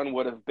sixth one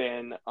would have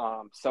been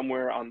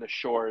somewhere on the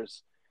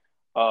shores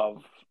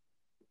of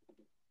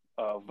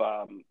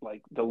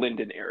like the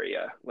Linden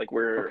area, like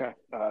where Okay.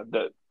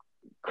 the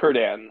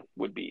Círdan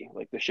would be,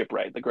 like the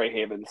shipwright, the Grey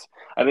Havens.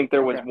 I think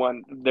there was Okay.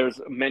 one. There's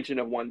a mention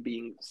of one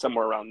being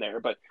somewhere around there,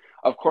 but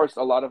of course,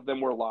 a lot of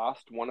them were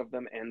lost. One of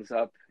them ends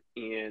up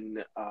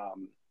in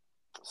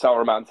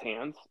Sauron's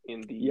hands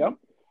in Yep.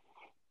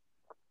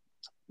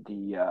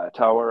 the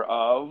Tower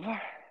of.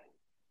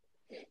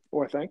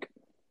 Or think.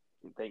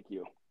 Thank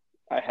you.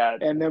 I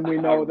had And then we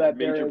a know that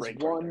major there is brain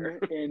fart there.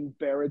 one in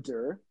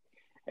Barad-dûr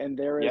and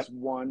there is Yep.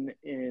 one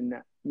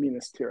in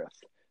Minas Tirith.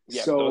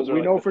 Yep. So Those are we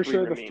like know the for three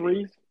sure the remaining.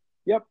 three.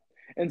 Yep.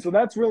 And so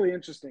that's really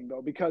interesting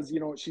though, because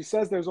she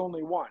says there's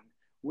only one.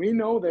 We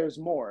know there's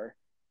more.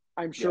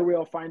 I'm sure Yep.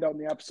 we'll find out in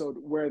the episode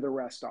where the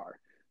rest are.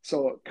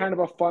 So kind Yep.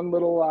 of a fun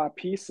little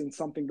piece and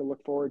something to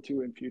look forward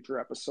to in future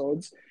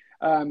episodes.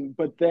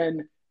 But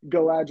then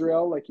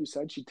Galadriel, like you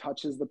said, she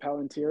touches the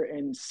Palantir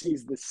and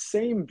sees the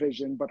same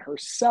vision, but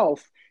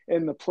herself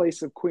in the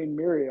place of Queen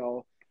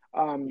Muriel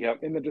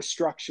Yep. in the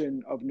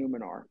destruction of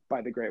Numenor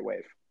by the Great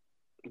Wave.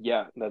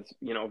 Yeah. That's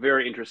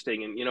very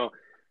interesting, and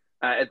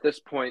at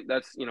this point,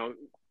 that's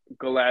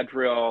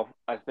Galadriel.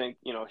 I think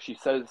she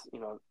says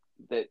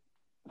that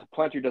the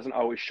Palantir doesn't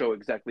always show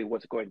exactly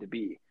what's going to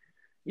be.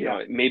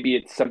 Yeah. Maybe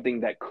it's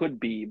something that could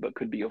be, but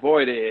could be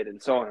avoided, and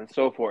so on and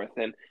so forth.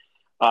 And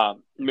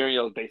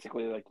Muriel is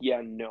basically like,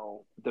 yeah,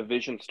 no, the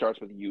vision starts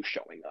with you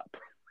showing up.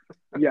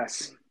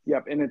 Yes.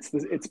 Yep. And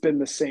it's been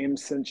the same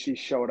since she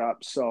showed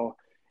up. So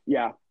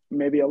yeah,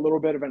 maybe a little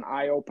bit of an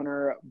eye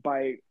opener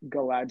by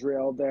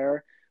Galadriel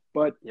there.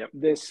 But Yep.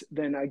 this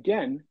then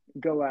again,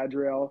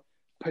 Galadriel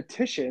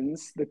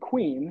petitions the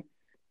queen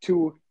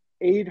to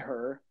aid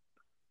her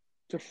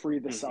to free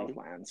the Mm-hmm.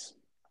 Southlands.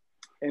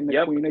 And the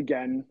Yep. queen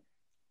again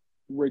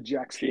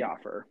rejects the She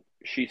offer.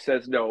 she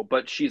says no,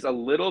 but she's a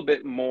little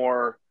bit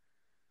more.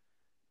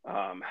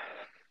 Um,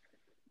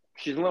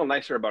 she's a little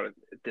nicer about it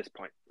at this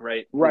point,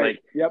 right? Right.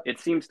 Like Yep. it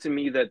seems to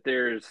me that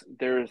there's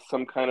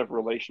some kind of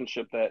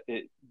relationship that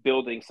it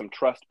building some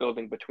trust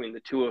building between the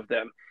two of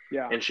them.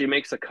 Yeah. And she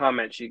makes a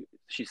comment.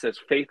 She says,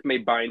 "Faith may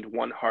bind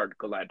one heart,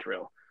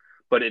 Galadriel,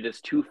 but it is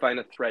too fine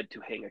a thread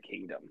to hang a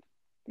kingdom."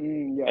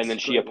 And Yes. then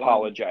she Great line.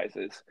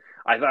 apologizes.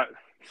 I thought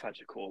such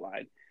a cool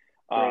line.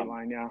 Great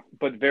line. Yeah.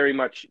 But very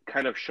much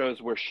kind of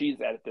shows where she's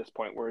at this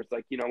point, where it's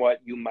like, you know what,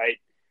 you might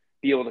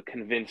be able to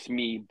convince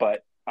me,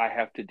 but I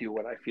have to do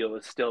what I feel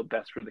is still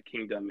best for the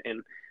kingdom,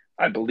 and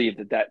I believe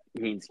that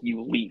means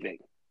you leaving.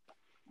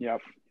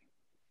 Yep.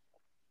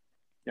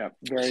 Yep.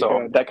 Very So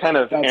good. that kind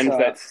of That's ends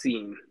that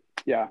scene.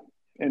 yeah,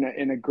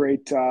 in a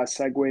great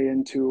segue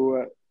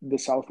into the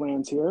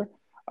Southlands here.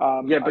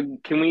 Yeah,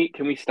 but can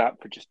we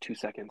stop for just 2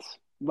 seconds?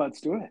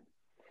 Let's do it.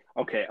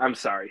 Okay, I'm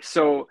sorry.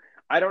 So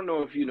I don't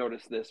know if you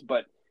noticed this,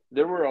 but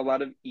there were a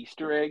lot of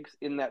Easter eggs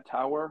in that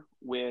tower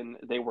when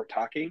they were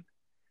talking.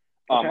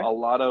 Okay. A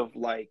lot of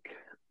like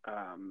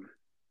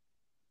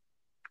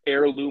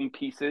heirloom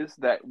pieces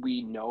that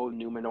we know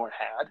Numenor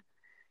had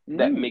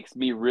that makes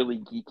me really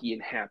geeky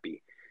and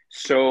happy.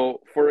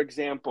 So, for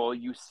example,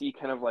 you see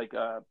kind of like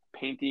a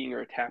painting or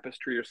a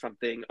tapestry or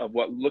something of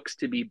what looks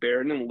to be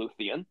Beren and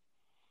Luthien.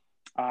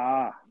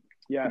 Ah,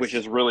 which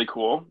Yes. is really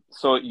cool.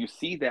 So you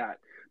see that.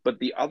 But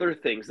the other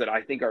things that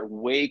I think are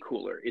way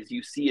cooler is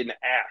you see an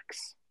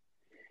axe.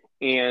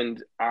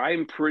 And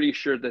I'm pretty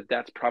sure that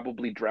that's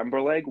probably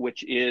Dremberleg,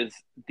 which is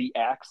the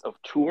axe of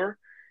Tur.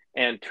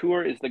 And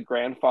Tur is the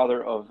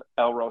grandfather of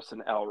Elros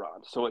and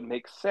Elrond. So it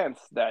makes sense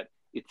that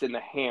it's in the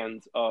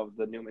hands of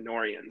the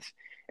Numenorians.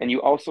 And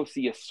you also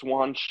see a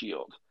swan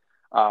shield,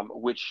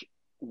 which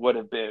would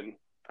have been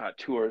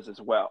Tur's as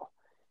well.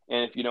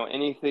 And if you know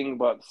anything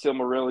about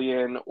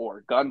Silmarillion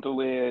or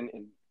Gondolin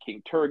and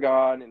King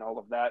Turgon and all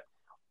of that,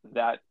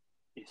 that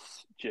is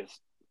just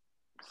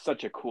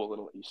such a cool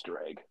little Easter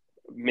egg.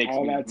 Makes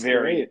Oh, me that's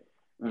very,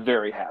 great.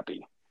 very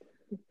happy.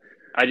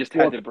 I just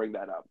had Well, to bring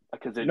that up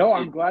because no, it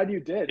I'm glad you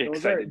did.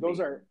 excited Those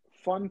me. are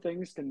fun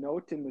things to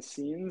note in the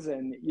scenes,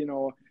 and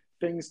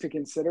things to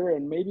consider,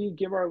 and maybe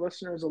give our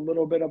listeners a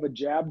little bit of a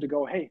jab to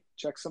go, hey,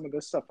 check some of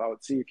this stuff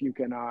out. See if you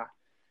can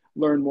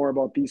learn more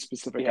about these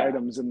specific Yeah.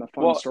 items and the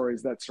fun Well,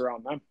 stories that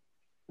surround them.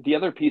 the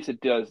other piece it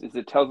does is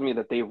it tells me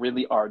that they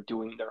really are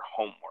doing their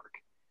homework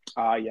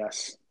Ah,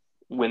 yes.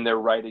 when they're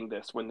writing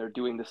this, when they're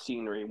doing the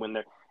scenery, when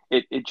they're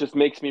it just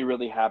makes me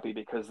really happy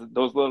because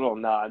those little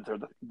nods are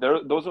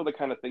those are the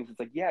kind of things. It's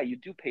like, yeah, you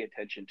do pay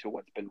attention to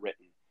what's been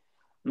written,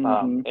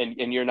 Mm-hmm.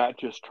 and you're not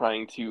just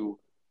trying to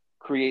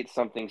create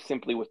something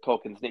simply with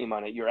Tolkien's name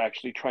on it. You're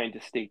actually trying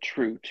to stay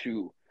true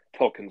to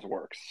Tolkien's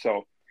works.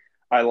 So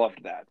I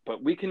loved that.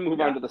 But we can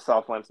move on Yeah. to the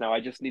Southlands now. I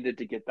just needed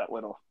to get that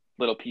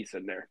little piece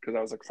in there because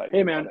I was excited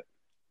Hey, about man, it.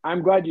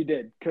 I'm glad you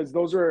did because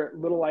those are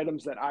little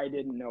items that I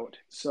didn't note.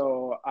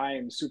 So I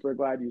am super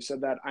glad you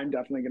said that. I'm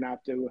definitely going to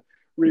have to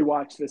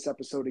rewatch this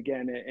episode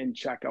again and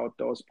check out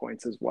those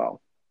points as well.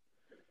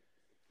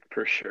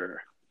 For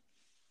sure.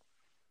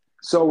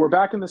 So we're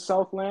back in the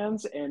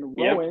Southlands, and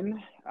Yep.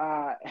 Rowan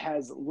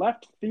has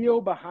left Theo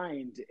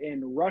behind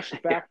and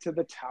rushed back to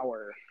the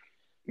tower.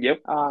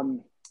 Yep.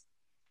 Um,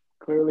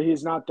 Clearly,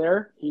 he's not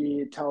there.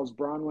 He tells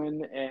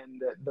Bronwyn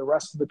and the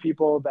rest of the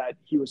people that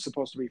he was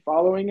supposed to be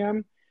following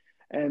him.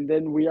 And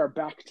then we are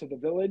back to the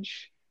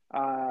village.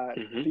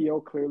 Mm-hmm. Theo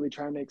clearly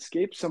trying to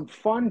escape. Some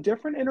fun,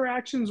 different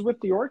interactions with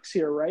the orcs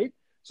here, right?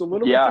 So a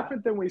little bit Yeah.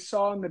 different than we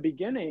saw in the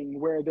beginning,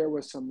 where there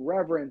was some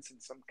reverence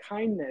and some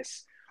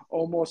kindness,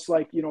 almost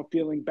like,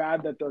 feeling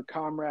bad that their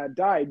comrade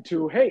died,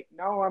 to, hey,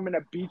 now I'm going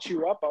to beat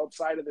you up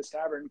outside of this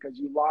tavern because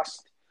you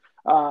lost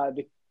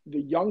the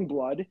young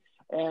blood.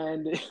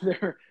 And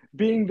they're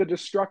being the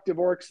destructive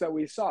orcs that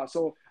we saw.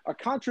 So a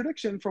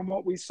contradiction from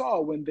what we saw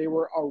when they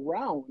were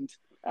around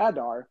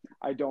Adar.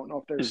 I don't know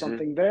if there's Mm-hmm.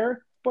 something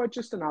there, but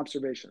just an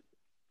observation.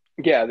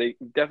 Yeah, they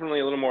definitely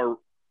a little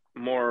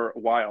more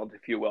wild,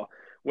 if you will.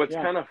 What's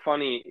Yeah. kind of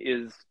funny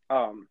is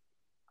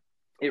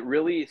it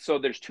really so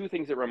there's two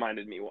things it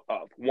reminded me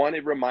of. One,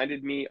 it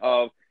reminded me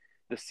of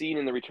the scene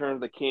in The Return of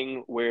the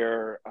King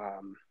where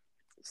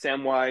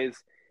Samwise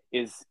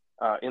is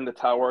in the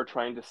tower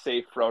trying to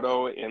save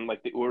Frodo, and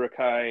like the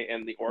Uruk-hai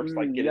and the orcs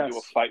like get into a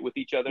Yes. fight with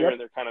each other, and Yep.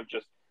 they're kind of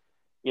just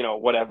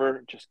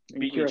whatever, just And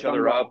beating each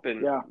other Cirith up,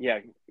 and Yeah. yeah,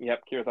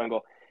 yep, Cirith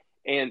Ungol.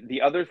 And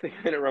the other thing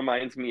that it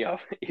reminds me of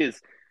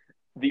is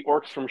the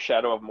orcs from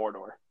Shadow of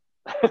Mordor.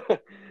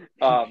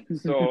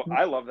 So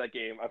I love that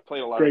game. I've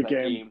played a lot of Great that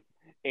game. game.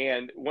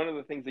 And one of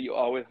the things that you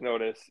always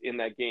notice in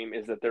that game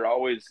is that they're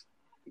always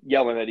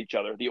yelling at each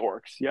other, the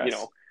orcs.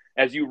 Yes.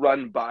 As you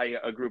run by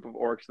a group of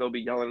orcs, they'll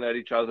be yelling at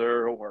each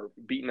other or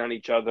beating on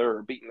each other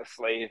or beating the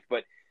slave.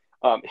 But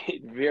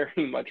it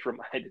very much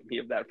reminded me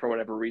of that for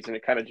whatever reason.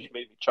 It kind of just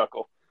made me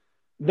chuckle.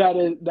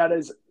 That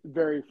is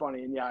very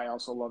funny, and yeah, I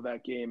also love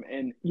that game.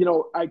 And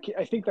I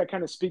think that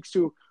kind of speaks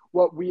to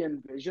what we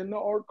envision the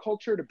art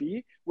culture to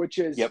be, which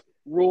is Yep.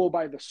 rule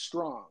by the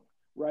strong,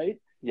 right?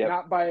 Yep.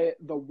 Not by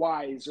the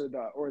wise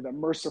or the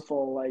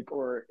merciful,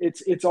 or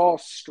it's all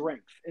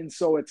strength, and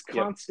so it's Yep.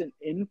 constant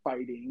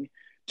infighting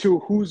to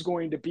who's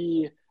going to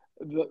be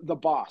the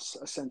boss,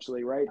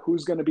 essentially, right?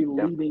 Who's going to be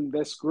Yep. leading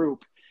this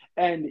group?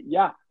 And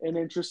yeah, an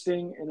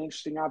interesting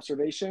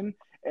observation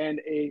and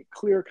a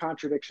clear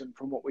contradiction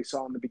from what we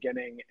saw in the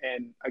beginning.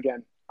 And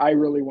again, I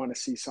really want to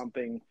see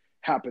something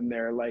happen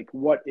there. Like,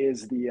 what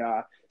is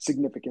the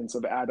significance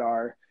of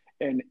Adar,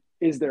 and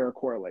is there a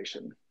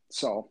correlation?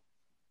 So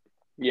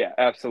Yeah,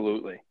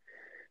 absolutely.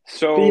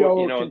 So,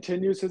 Theo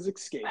continues his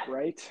escape,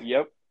 right?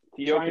 yep.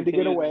 Theo Trying to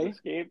get continues his away.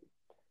 escape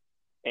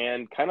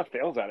and kind of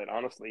fails at it,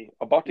 honestly.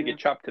 About to Yeah. get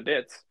chopped to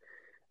bits.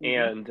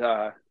 Mm-hmm. And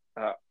uh,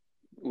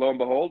 lo and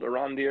behold,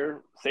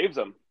 Arondir saves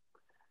him.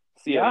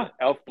 See an Yeah.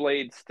 elf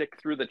blade stick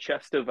through the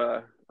chest of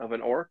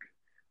an orc,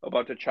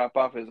 about to chop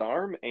off his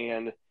arm,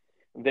 and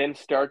then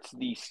starts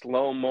the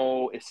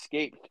slow-mo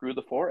escape through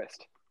the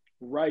forest.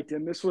 Right.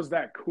 And this was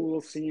that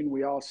cool scene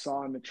we all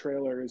saw in the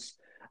trailers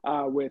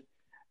with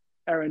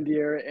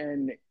Arondir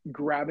and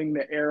grabbing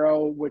the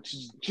arrow, which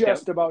is Yep.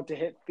 just about to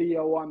hit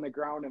Theo on the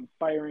ground and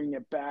firing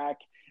it back.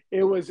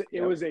 It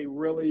Yep. was a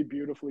really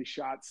beautifully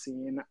shot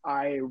scene.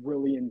 I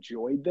really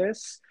enjoyed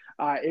this.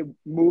 It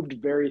moved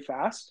very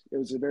fast. It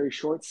was a very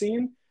short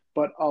scene,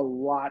 but a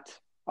lot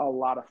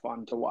of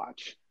fun to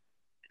watch.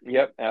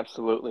 Yep,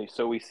 absolutely.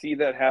 So we see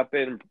that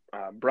happen.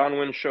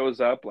 Bronwyn shows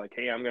up like,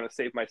 "Hey, I'm gonna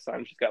save my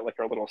son." She's got like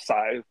her little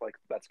scythe, like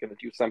that's gonna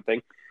do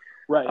something.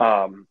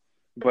 Right.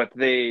 But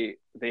they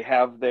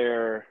have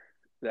their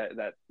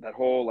that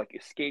whole like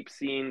escape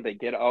scene. They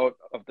get out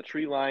of the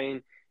tree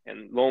line,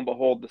 and lo and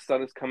behold, the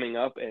sun is coming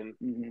up, and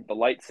Mm-hmm. the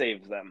light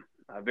saves them.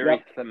 Very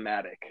Yep.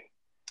 thematic.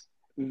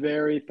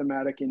 Very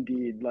thematic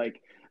indeed.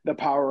 Like the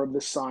power of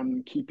the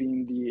sun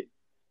keeping the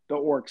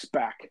orcs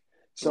back. Yeah,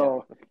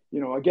 So,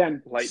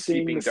 again, light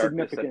seeing the keeping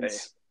darkness at bay.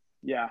 significance.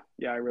 Yeah,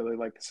 yeah, I really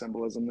like the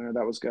symbolism there.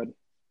 That was good.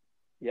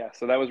 Yeah,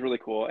 so that was really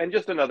cool, and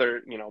just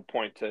another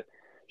point to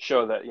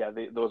show that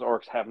those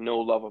orcs have no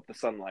love of the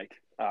sunlight,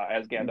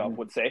 as Gandalf Mm-hmm.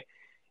 would say,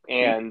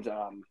 Yep. and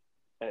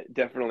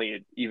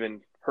it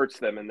even hurts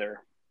them, and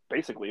they're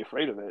basically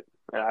afraid of it.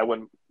 And I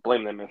wouldn't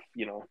blame them if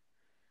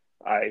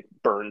I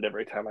burned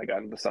every time I got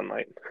into the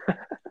sunlight,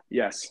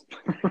 Yes.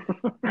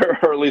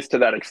 or at least to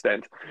that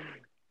extent.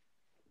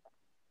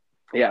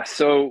 Yeah,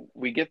 so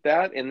we get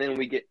that, and then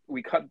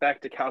we cut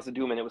back to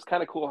Khazad-dûm, and it was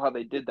kind of cool how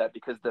they did that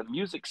because the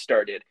music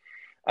started,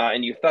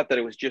 and you thought that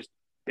it was just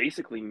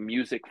basically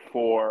music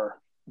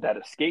for that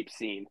escape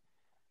scene,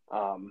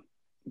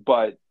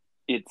 but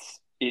it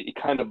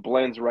kind of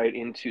blends right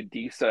into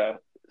Disa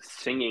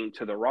singing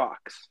to the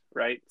rocks,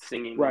 right?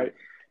 Singing and Right.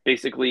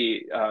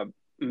 basically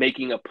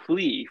making a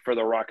plea for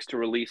the rocks to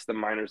release the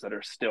miners that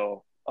are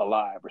still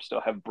alive or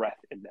still have breath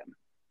in them.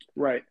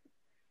 Right.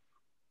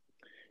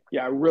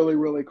 Yeah, really,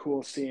 really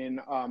cool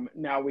scene.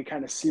 Now we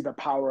kind of see the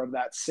power of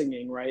that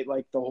singing, right?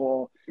 Like the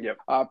whole Yep.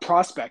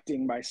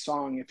 prospecting by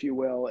song, if you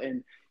will.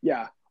 And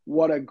yeah,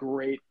 what a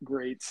great,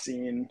 great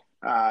scene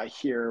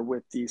here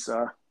with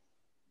Disa.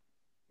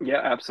 Yeah,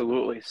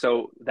 absolutely.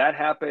 So that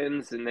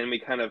happens, and then we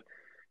kind of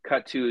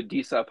cut to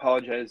Disa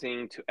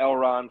apologizing to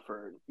Elrond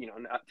for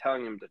not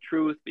telling him the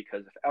truth,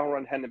 because if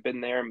Elrond hadn't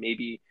been there,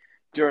 maybe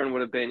Durin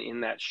would have been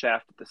in that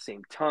shaft at the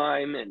same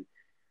time, and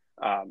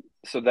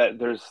so that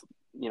there's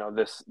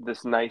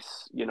this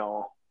nice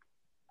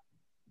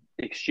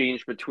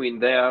exchange between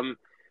them,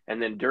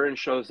 and then Durin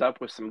shows up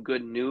with some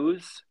good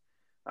news.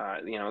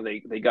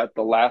 They got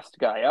the last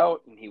guy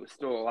out, and he was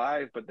still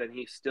alive, but then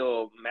he's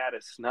still mad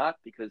as snot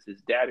because his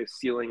dad is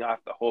sealing off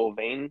the whole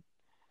vein,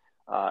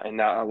 and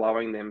not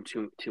allowing them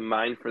to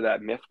mine for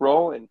that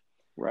mithril, and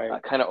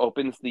Right. kind of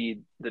opens the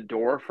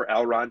door for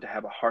Elrond to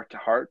have a heart to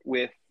heart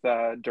with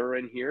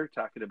Durin here,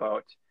 talking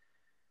about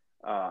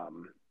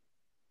um,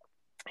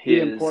 The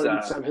his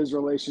importance of his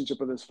relationship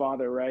with his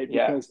father, right?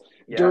 yeah, Because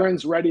yeah,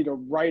 Durin's ready to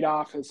write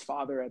off his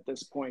father at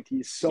this point.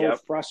 He's so yep,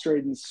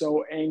 frustrated and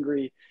so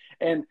angry.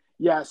 And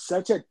yeah,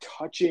 such a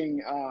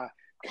touching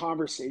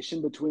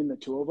conversation between the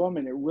two of them.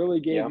 And it really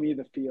gave yep, me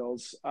the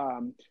feels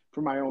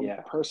for my own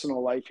yeah,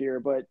 personal life here.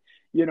 But,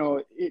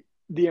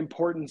 the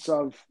importance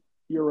of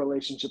your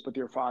relationship with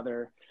your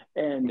father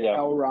and yep,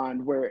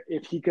 Elrond, where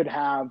if he could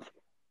have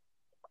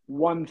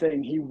one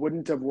thing, he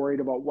wouldn't have worried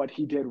about what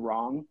he did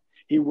wrong.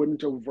 He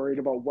wouldn't have worried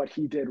about what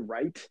he did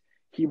right.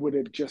 He would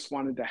have just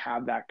wanted to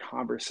have that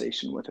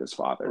conversation with his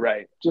father,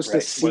 right, just to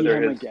right. see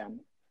him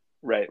again.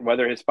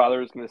 Whether his father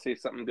was going to say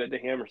something good to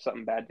him or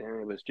something bad to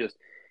him,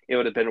 it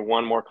would have been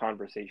one more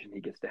conversation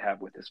he gets to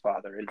have with his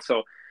father, and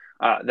so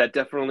that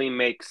definitely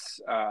makes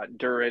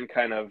Durin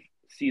kind of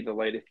see the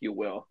light, if you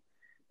will,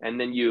 and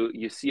then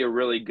you see a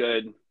really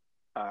good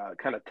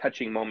kind of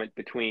touching moment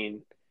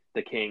between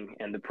the king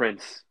and the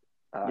prince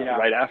Yeah.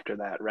 right after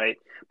that, right?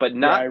 But Yeah, I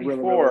not really, really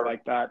before.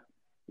 like that.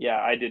 Yeah,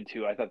 I did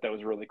too. I thought that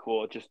was really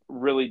cool. It just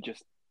really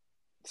just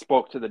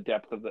spoke to the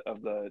depth of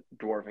the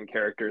dwarven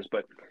characters.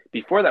 But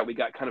before that, we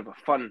got kind of a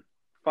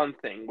fun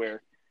thing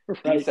where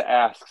Right. Disa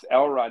asks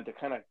Elrond to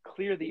kind of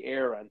clear the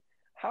air on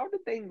how did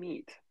they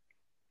meet?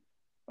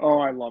 Oh,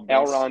 I love this.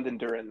 Elrond and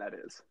Durin, that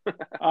is.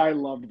 I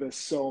loved this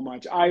so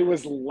much. I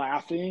was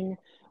laughing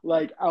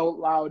like out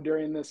loud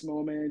during this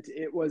moment.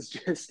 It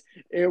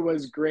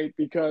was great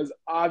because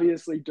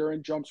obviously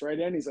Durin jumps right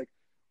in. He's like,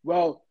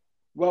 well,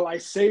 I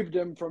saved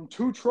him from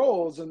two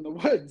trolls in the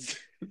woods.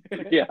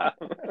 Yeah.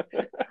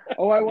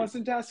 Oh, I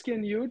wasn't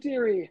asking you,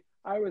 dearie.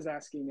 I was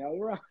asking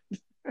Elrond.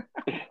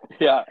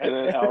 Yeah, and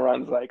then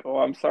Elrond's like, "Oh,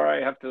 I'm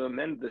sorry, I have to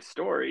amend the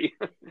story.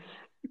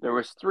 There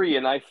was three,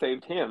 and I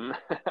saved him.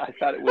 I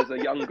thought it was a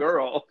young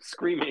girl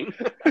screaming."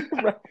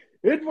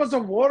 It was a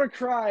war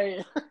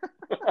cry.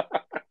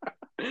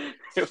 It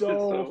was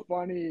So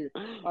funny.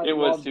 I it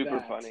was love super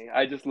that. funny.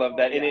 I just love Oh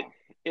that, and yeah.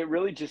 it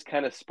really just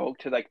kind of spoke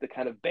to like the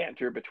kind of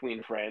banter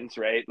between friends,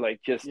 right?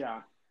 Like just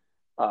Yeah.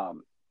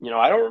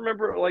 I don't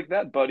remember it like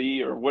that,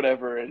 buddy, or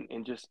whatever,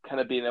 and just kind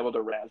of being able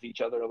to razz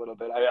each other a little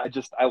bit.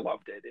 I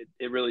loved it.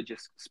 It really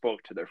just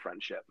spoke to their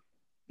friendship.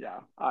 Yeah.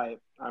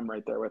 I'm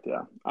right there with you.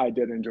 I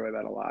did enjoy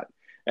that a lot.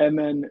 And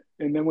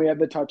then we had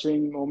the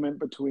touching moment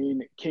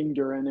between King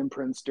Durin and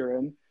Prince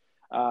Durin,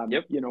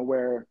 Yep.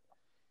 where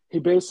he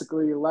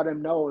basically let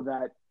him know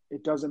that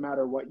it doesn't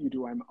matter what you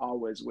do, I'm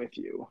always with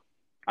you.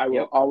 I will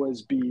Yep.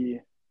 always be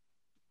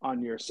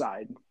on your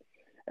side.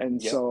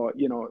 And Yep. so,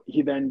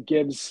 he then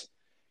gives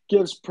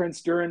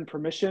Prince Durin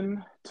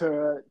permission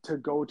to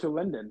go to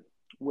Lindon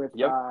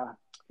Yep.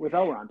 with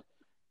Elrond.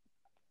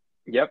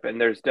 Yep, and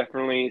there's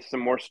definitely some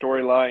more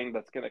storyline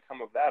that's going to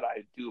come of that,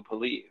 I do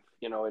believe.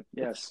 It's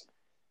Yes.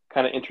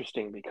 kind of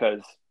interesting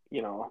because,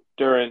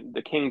 Durin,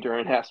 the king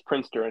Durin asked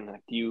Prince Durin,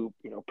 like, do you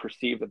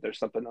perceive that there's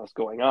something else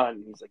going on?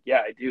 And he's like,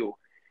 yeah, I do.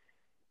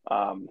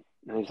 And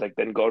he's like,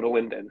 then go to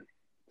Linden.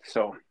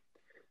 So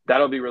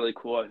that'll be really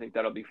cool. I think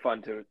that'll be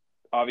fun to,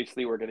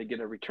 obviously, we're going to get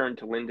a return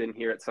to Linden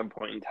here at some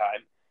point in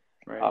time.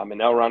 Right.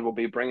 And Elrond will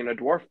be bringing a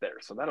dwarf there.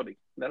 So that'll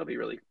be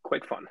really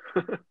quite fun.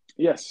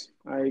 Yes,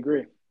 I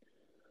agree.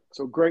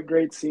 So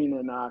great scene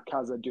in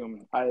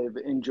Khazad-dûm. I've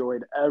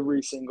enjoyed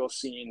every single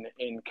scene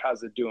in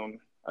Khazad-dûm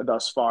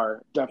thus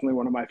far. Definitely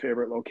one of my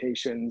favorite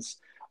locations.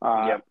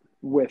 Uh, Yep.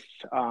 with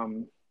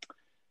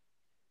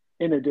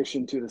in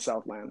addition to the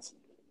Southlands.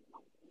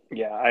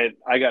 Yeah,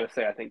 I gotta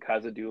say, I think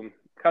Khazad-dûm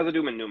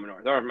and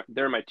Numenor,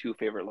 they're my two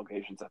favorite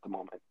locations at the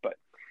moment. But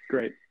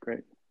Great.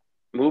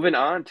 moving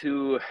on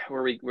to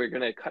where we're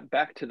gonna cut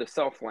back to the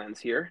Southlands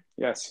here,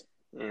 Yes,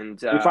 and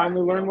we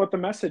finally learned what the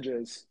message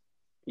is.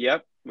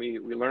 yep, we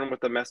learn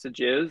what the message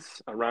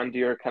is.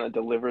 Arondir kind of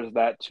delivers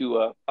that to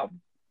a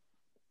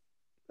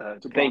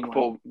To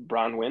thankful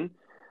Bronwyn.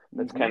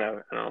 That's Mm-hmm.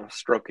 kind of,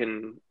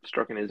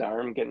 stroking his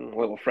arm, getting a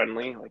little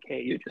friendly, like,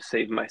 hey, you just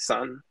saved my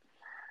son.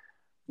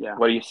 Yeah,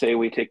 What do you say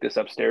we take this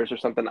upstairs or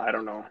something? I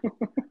don't know.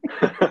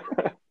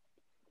 a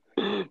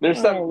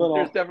There's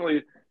little.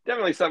 definitely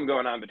something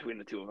going on between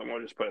the two of them.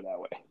 We'll just put it that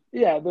way.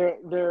 Yeah,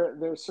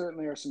 there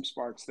certainly are some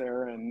sparks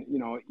there, and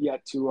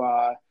yet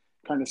to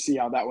kind of see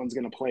how that one's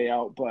going to play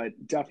out, but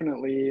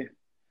definitely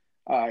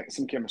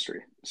some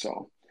chemistry.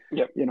 So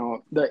Yep.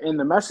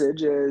 the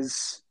message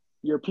is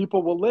your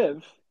people will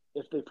live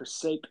if they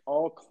forsake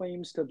all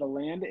claims to the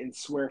land and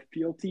swear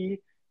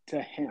fealty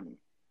to him,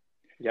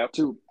 Yep.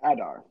 to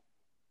Adar.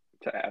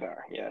 To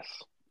Adar, yes.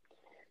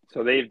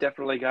 So they've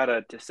definitely got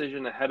a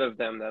decision ahead of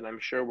them that I'm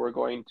sure we're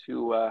going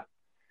to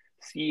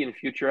see in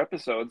future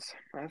episodes.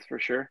 That's for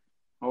sure.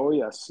 Oh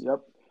yes, yep.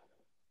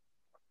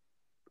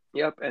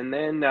 Yep. And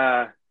then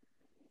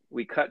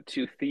we cut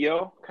to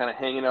Theo kind of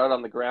hanging out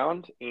on the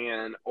ground,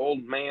 and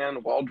old man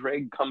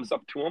Waldraig comes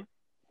up to him.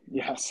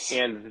 Yes.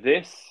 And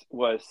this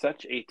was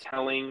such a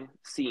telling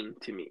scene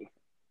to me.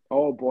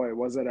 Oh boy,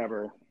 was it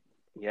ever.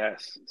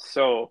 Yes.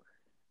 So,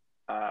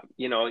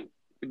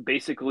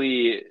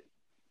 basically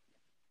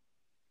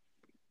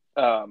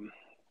um,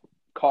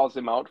 calls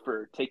him out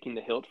for taking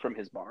the hilt from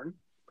his barn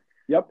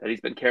Yep. that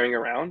he's been carrying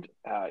around.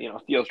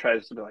 Theo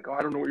tries to be like, oh,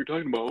 I don't know what you're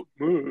talking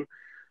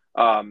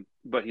about.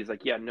 But he's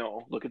like, yeah,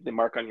 no, look at the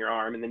mark on your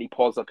arm. And then he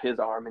pulls up his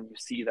arm and you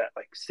see that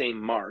like same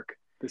mark.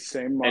 The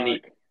same And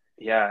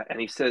mark.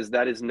 he says,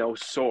 that is no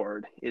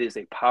sword. It is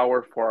a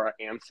power for our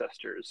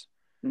ancestors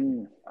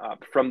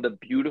from the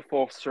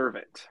beautiful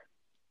servant.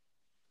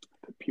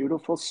 The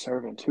beautiful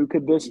servant. Who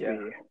could this Yeah.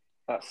 be?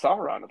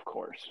 Sauron, of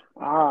course.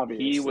 He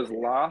Obviously. was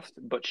lost,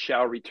 but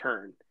shall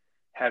return.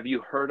 Have you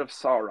heard of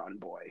Sauron,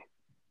 boy?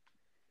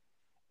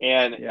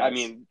 And I Yes.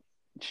 mean,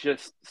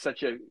 just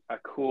such a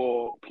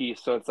cool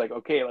piece. So it's like,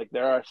 okay, like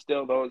there are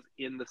still those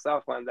in the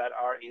Southland that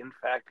are in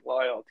fact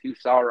loyal to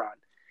Sauron.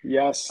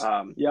 Yes.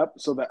 Yep.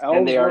 So the And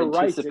elves they are were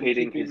right in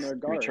anticipating keeping his their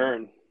guard.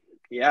 return.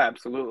 Yeah,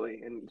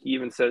 absolutely. And he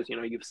even says,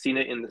 you've seen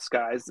it in the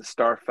skies, the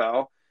star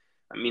fell.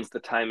 That means the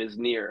time is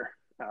near.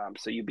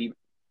 So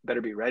better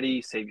be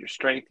ready, save your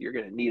strength. You're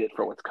going to need it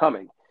for what's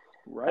coming.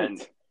 Right.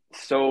 And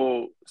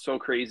so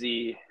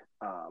crazy,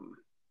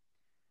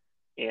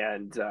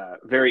 and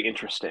very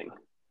interesting.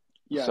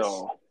 Yes.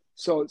 So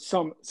So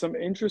some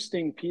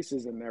interesting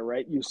pieces in there,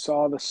 right? You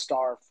saw the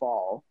star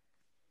fall.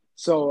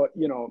 So,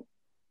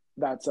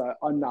 that's a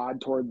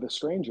nod toward the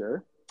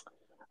stranger.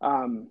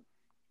 Um,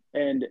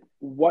 and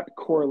what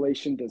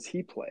correlation does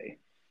he play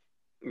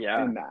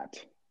yeah, in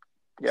that?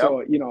 yep,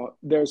 So,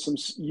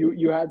 there's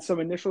you had some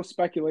initial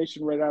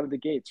speculation right out of the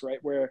gates, right?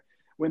 Where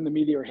when the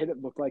meteor hit,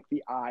 it looked like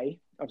the eye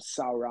of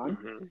Sauron.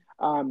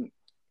 mm-hmm.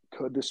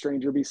 Could the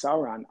stranger be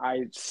Sauron?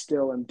 I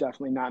still am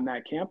definitely not in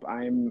that camp.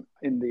 I'm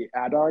in the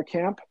Adar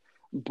camp,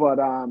 but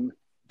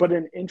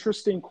an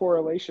interesting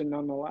correlation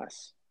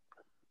nonetheless.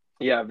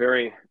 Yeah,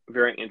 very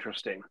very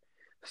interesting.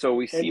 So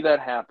we And see that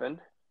happen.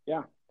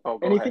 yeah, Oh,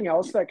 go ahead. anything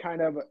else that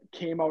kind of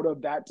came out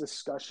of that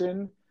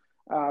discussion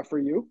for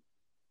you?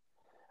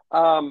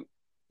 Um,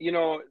 you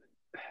know,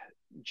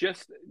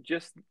 just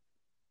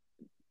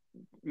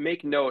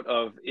make note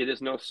of it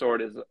is no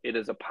sword, it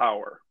is a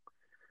power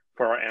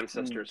for our Mm,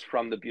 ancestors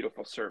from the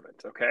beautiful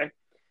servant. Okay.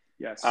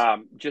 yes,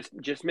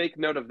 Just make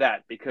note of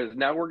that because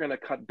now we're going to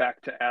cut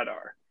back to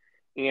Adar,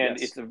 and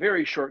yes, it's a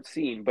very short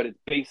scene, but it's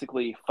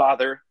basically,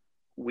 Father,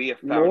 we have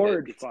found it.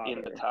 Lord It's in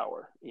the Father.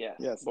 tower. Yes,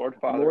 Yes, Lord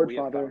Father, Lord we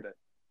have found Father. it.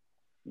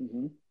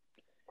 Mm-hmm.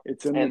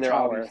 It's in the And they're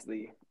tower,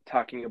 obviously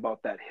talking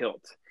about that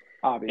hilt.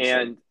 obviously.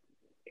 And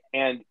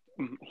and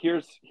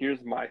here's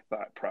my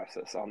thought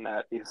process on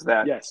that is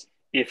that Yes,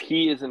 if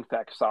he is in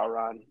fact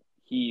Sauron,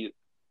 he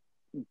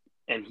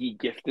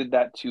gifted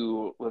that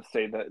to, let's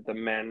say, the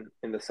men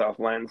in the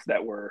Southlands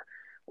that were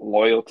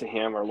loyal to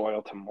him or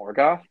loyal to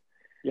Morgoth.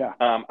 yeah,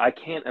 I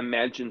can't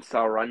imagine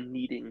Sauron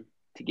needing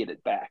to get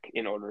it back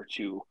in order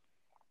to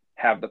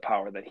have the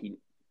power that he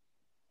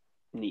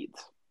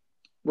needs.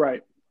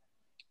 Right.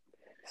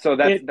 So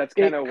It that's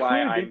kind it of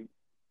why could.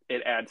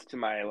 it adds to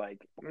my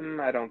like,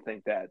 I don't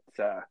think that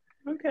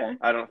Okay.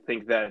 I don't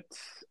think that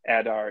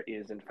Adar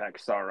is in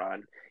fact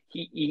Sauron.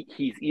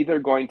 He's either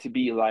going to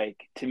be like,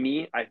 to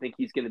me, I think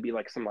he's going to be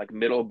like some like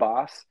middle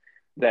boss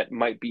that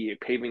might be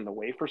paving the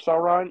way for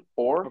Sauron,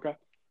 or Okay.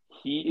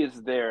 he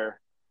is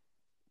there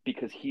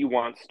because he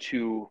wants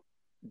to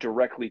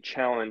directly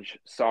challenge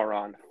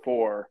Sauron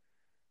for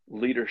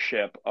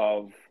leadership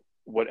of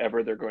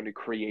whatever they're going to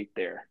create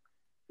there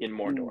in Mm,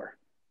 Mordor.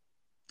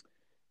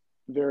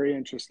 very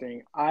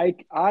interesting.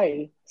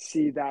 I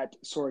see that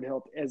sword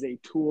hilt as a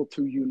tool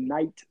to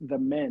unite the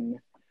men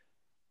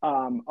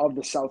of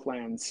the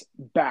Southlands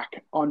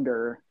back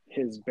under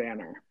his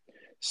banner.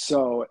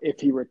 So if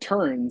he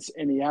returns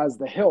and he has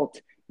the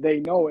hilt, they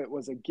know it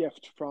was a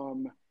gift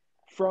from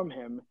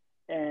him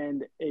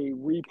and a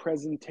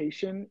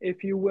representation,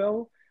 if you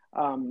will,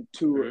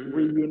 to Mm,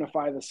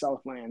 reunify the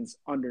Southlands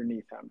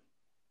underneath him.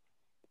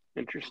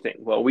 interesting.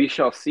 Well, we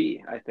shall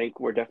see. I think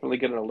we're definitely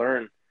going to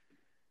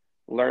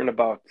learn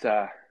about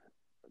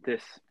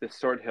this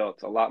sword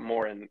hilt a lot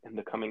more in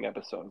the coming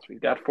episodes.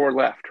 We've got 4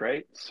 left,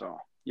 right? So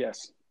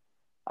Yes,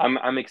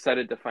 I'm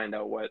excited to find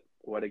out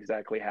what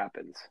exactly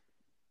happens.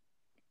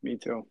 me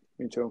too.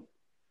 Me too.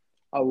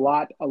 A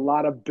lot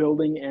of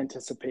building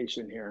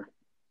anticipation here.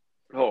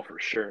 Oh, for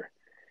sure.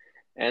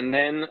 And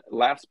then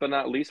last but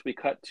not least, we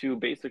cut to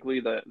basically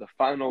the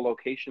final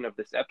location of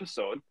this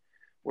episode.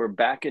 We're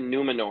back in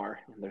Numenor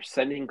and they're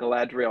sending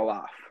Galadriel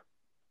off.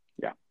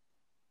 Yeah.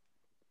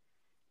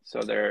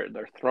 So they're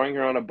throwing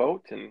her on a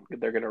boat and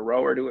they're going to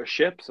row her to a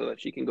ship so that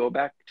she can go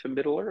back to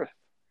Middle Earth.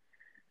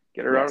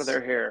 Get her out of Yes.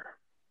 their hair.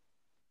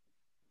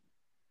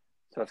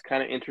 So it's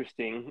kind of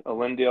interesting.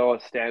 Elendil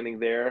is standing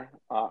there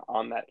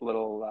on that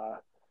little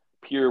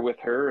pier with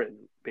her and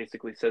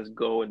basically says,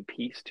 "Go in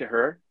peace" to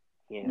her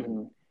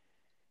Mm-hmm.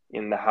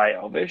 in the High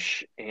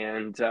Elvish,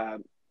 and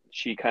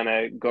she kind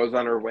of goes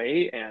on her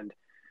way. And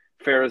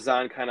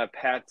Farazan kind of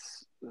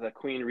pats the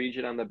Queen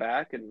Regent on the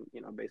back, and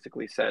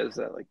basically says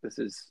that like this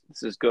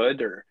is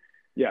good, or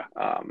Yeah.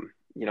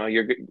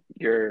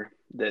 you're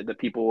the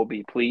people will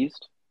be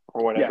pleased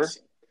or whatever. Yes.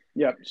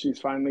 Yep. She's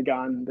finally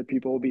gone. The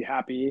people will be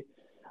happy.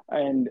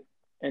 And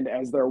and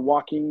as they're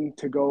walking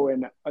to go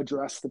and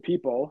address the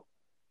people,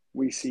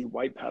 we see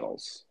white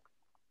petals.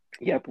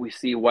 Yep, we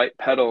see white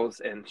petals,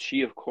 and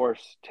she, of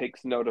course,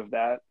 takes note of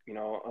that.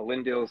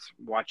 Elendil's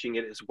watching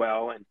it as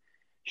well, and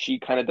she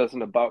kind of does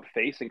an about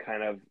face and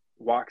kind of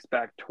walks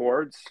back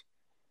towards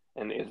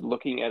and is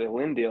looking at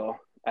Elendil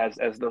as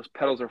those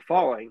petals are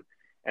falling,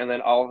 and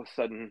then all of a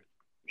sudden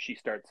she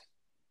starts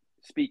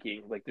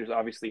speaking. Like there's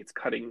obviously it's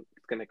going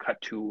to cut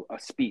to a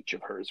speech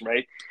of hers,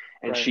 right?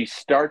 And Right.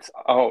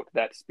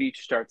 that speech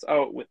starts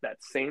out with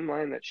that same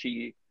line that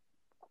she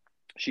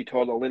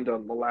told Elendil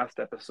in the last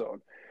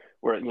episode,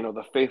 where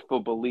the faithful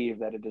believe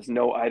that it is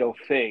no idle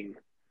thing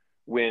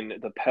when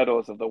the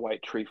petals of the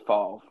white tree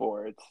fall,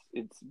 for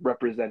it's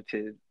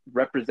representative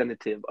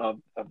of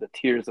the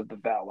tears of the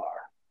Valar.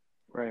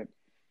 Right.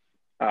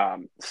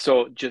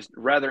 So just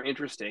rather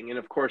interesting, and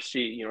of course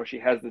she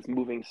has this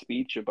moving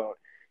speech about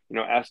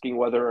asking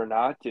whether or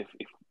not if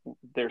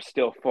they're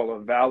still full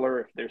of valor,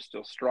 if they're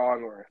still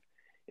strong, or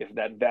if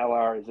that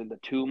Valar is in the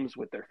tombs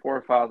with their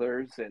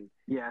forefathers,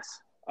 Yes.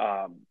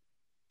 um,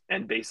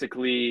 and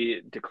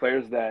basically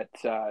declares that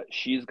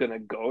she's going to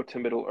go to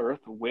Middle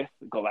Earth with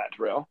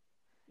Galadriel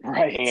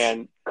Right.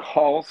 and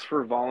calls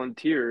for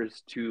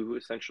volunteers to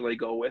essentially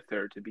go with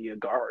her to be a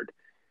guard,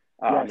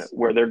 Yes.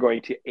 where they're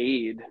going to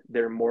aid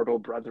their mortal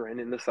brethren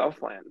in the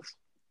Southlands.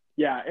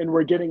 Yeah. And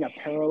we're getting a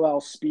parallel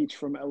speech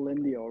from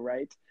Elendil,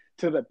 right?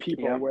 To the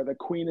people, Yep, where the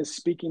queen is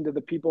speaking to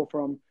the people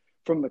from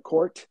the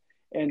court,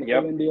 and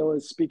yep, Elendil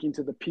is speaking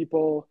to the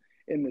people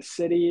in the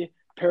city. yep.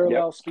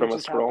 Parallel From speech a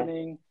is scroll.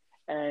 happening,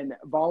 and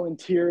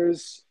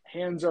volunteers'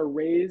 hands are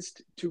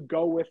raised to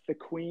go with the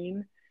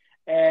queen.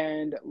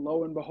 And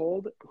lo and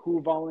behold,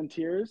 who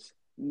volunteers?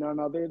 None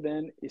other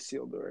than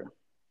Isildur.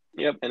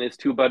 Yep, and his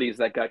 2 buddies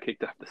that got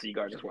kicked off the Sea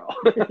Guard as well.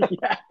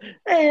 Yeah,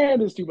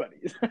 and his 2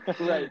 buddies.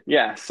 Right.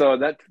 Yeah, so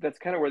that's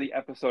kind of where the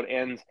episode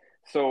ends.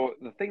 So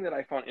the thing that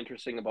I found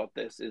interesting about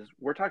this is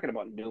we're talking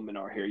about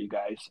Numenor here, you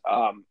guys.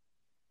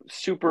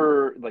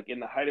 Super, like in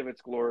the height of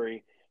its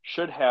glory,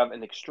 should have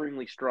an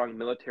extremely strong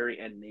military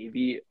and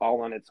navy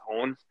all on its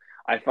own.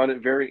 I found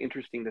it very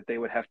interesting that they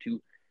would have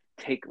to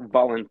take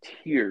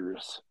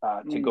volunteers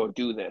to Mm, go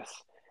do this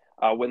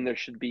when there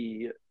should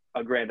be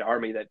a grand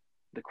army that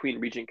the Queen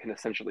Regent can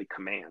essentially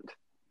command.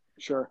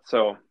 sure.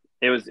 So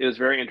it was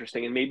very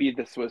interesting, and maybe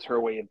this was her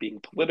way of being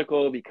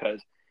political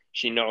because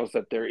she knows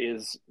that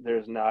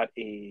there's not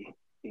a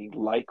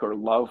like or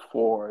love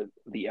for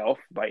the elf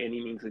by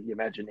any means of the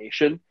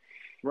imagination,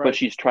 but Right.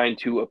 she's trying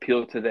to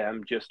appeal to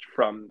them just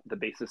from the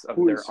basis of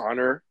Who their is,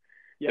 honor,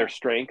 their yeah.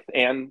 strength,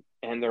 and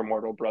their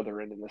mortal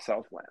brethren in the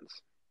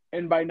Southlands.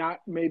 And by not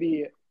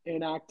maybe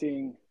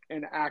enacting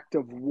an act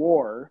of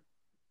war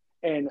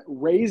and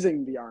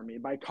raising the army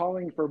by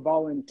calling for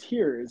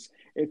volunteers,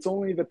 it's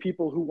only the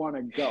people who want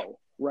to go,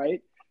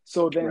 right?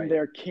 So then Right.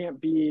 there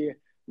can't be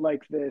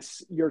like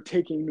this, you're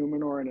taking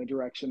Numenor in a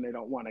direction they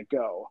don't want to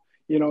go.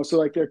 You know, so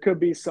like there could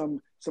be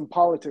some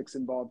politics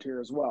involved here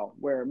as well,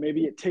 where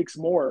maybe it takes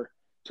more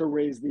to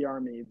raise the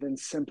army than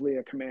simply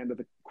a command of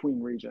the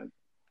Queen Regent.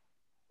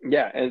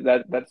 Yeah, and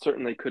that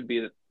certainly could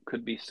be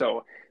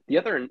so. The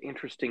other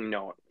interesting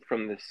note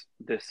from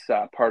this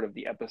part of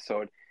the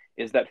episode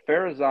is that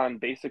Farazan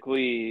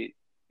basically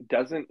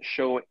doesn't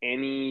show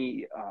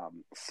any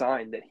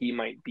sign that he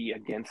might be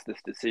against this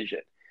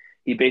decision.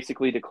 He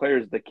basically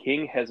declares the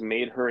king has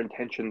made her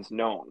intentions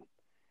known,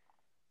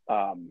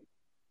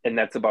 and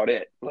that's about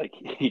it. Like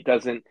he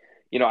doesn't,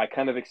 I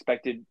kind of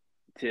expected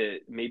to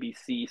maybe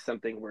see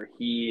something where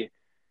he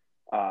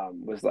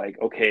was like,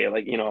 okay,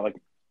 like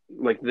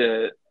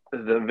the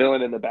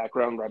villain in the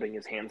background rubbing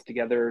his hands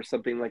together or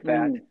something like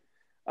that.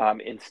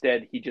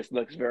 Instead, he just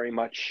looks very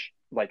much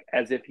like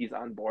as if he's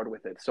on board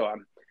with it. So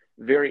I'm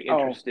very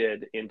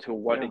interested into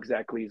what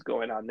exactly is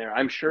going on there.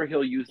 I'm sure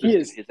he'll use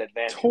this to his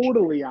advantage.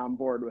 Totally on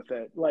board with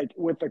it. Like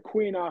with the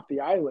queen off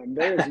the island,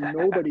 there is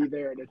nobody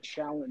there to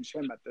challenge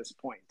him at this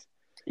point.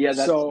 Yeah,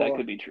 that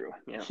could be true.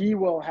 Yeah. He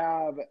will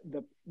have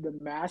the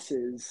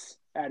masses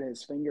at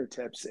his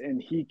fingertips, and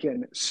he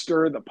can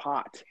stir the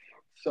pot.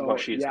 So well,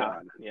 she's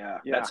gone. Yeah,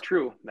 that's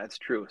true. That's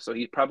true. So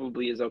he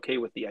probably is okay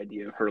with the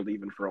idea of her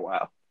leaving for a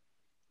while.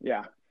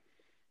 Yeah.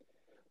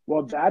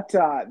 Well,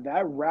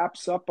 that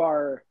wraps up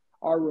our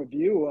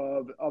review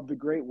of the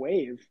Great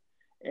Wave,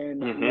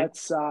 and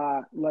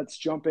let's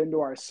jump into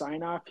our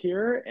sign off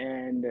here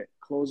and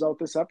close out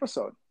this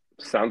episode.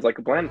 Sounds like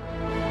a plan.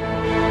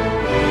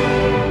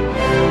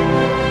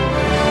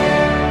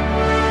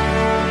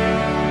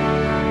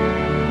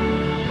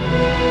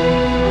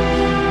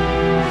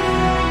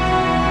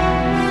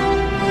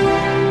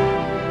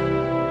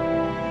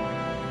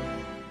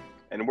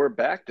 And we're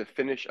back to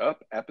finish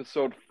up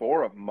episode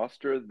 4 of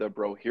Muster the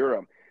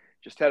Brohirrim.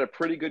 Just had a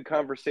pretty good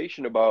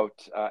conversation about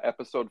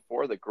episode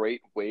 4, The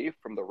Great Wave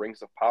from the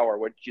Rings of Power.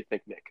 What did you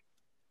think, Nick?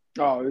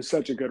 Oh, it was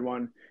such a good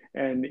one.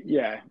 And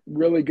yeah,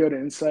 really good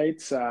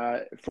insights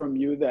from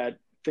you, that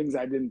things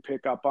I didn't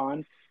pick up on.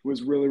 It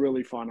was really,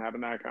 really fun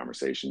having that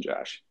conversation,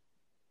 Josh.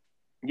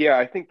 Yeah,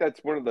 I think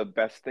that's one of the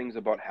best things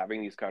about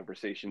having these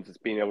conversations is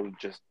being able to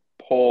just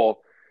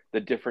pull the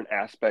different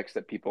aspects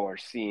that people are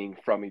seeing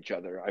from each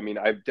other. I mean,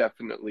 I've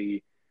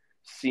definitely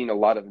seen a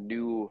lot of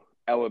new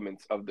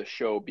elements of the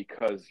show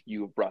because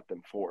you brought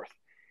them forth.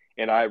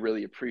 And I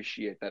really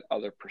appreciate that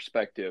other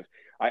perspective.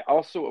 I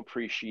also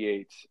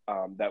appreciate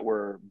that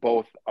we're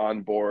both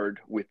on board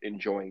with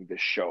enjoying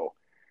this show.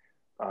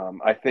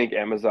 I think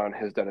Amazon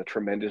has done a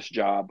tremendous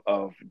job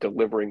of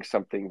delivering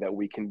something that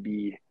we can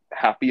be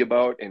happy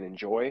about and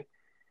enjoy.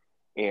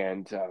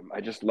 And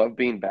I just love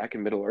being back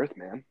in Middle Earth,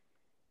 man.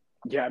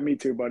 Yeah, me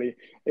too, buddy.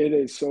 It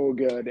is so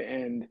good.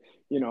 And,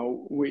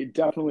 we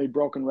definitely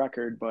broken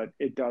record, but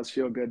it does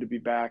feel good to be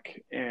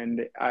back.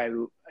 And I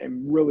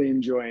am really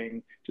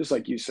enjoying, just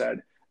like you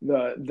said,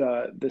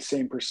 the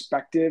same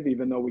perspective,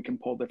 even though we can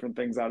pull different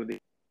things out of the.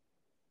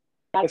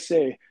 I gotta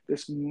say,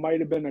 this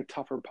might have been a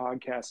tougher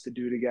podcast to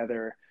do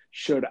together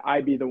should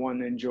I be the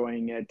one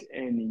enjoying it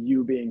and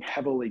you being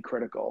heavily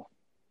critical.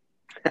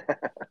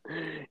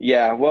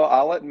 Yeah, well,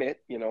 I'll admit,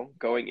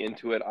 going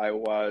into it, I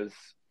was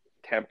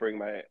tempering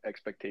my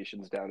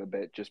expectations down a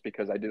bit just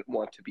because I didn't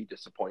want to be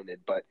disappointed.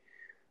 But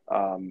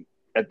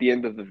at the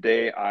end of the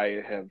day,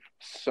 I have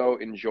so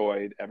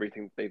enjoyed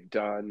everything that they've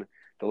done,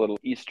 the little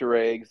Easter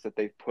eggs that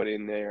they've put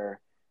in there.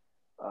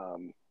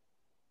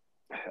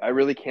 I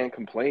really can't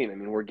complain. I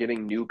mean, we're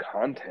getting new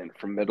content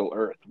from Middle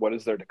Earth. What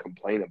is there to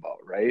complain about,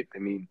 right? I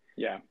mean,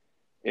 yeah,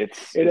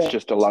 it's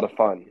just a lot of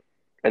fun.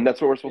 And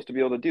that's what we're supposed to be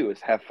able to do, is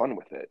have fun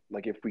with it.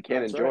 Like, if we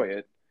can't enjoy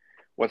it,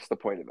 what's the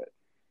point of it?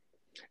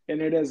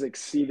 And it has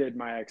exceeded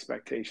my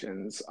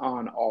expectations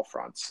on all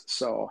fronts.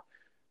 So,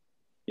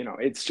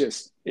 it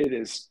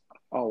is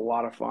a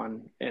lot of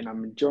fun, and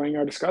I'm enjoying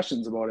our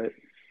discussions about it.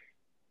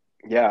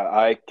 Yeah,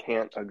 I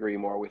can't agree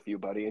more with you,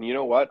 buddy. And you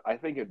know what? I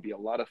think it'd be a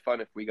lot of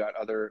fun if we got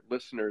other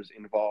listeners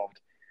involved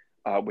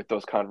with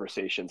those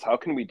conversations. How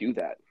can we do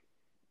that?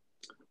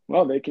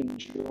 Well, they can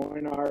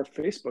join our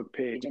Facebook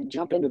page and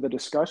jump into the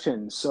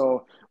discussion.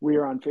 So we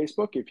are on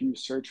Facebook. If you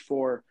search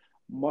for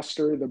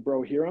Muster the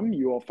Brohirrim,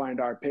 you will find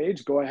our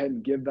page. Go ahead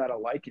and give that a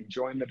like and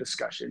join the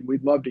discussion.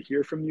 We'd love to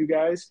hear from you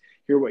guys,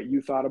 hear what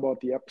you thought about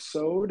the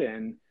episode,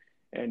 and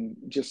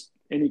just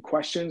any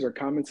questions or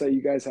comments that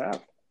you guys have.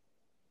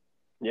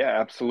 Yeah,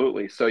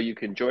 absolutely. So you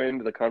can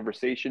join the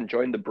conversation,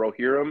 join the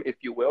Brohirrim, if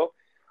you will,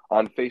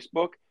 on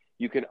Facebook.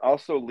 You can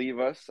also leave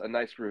us a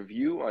nice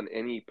review on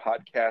any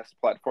podcast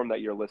platform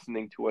that you're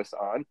listening to us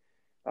on.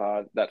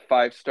 That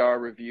 5-star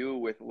review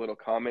with a little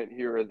comment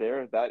here or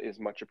there, that is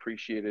much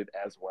appreciated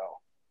as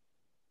well.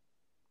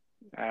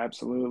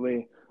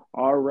 Absolutely.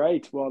 All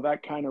right. Well,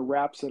 that kind of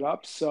wraps it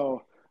up.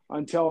 So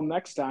until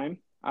next time,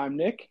 I'm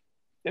Nick.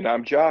 And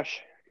I'm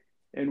Josh.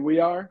 And we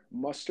are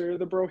Muster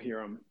the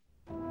Brohirrim.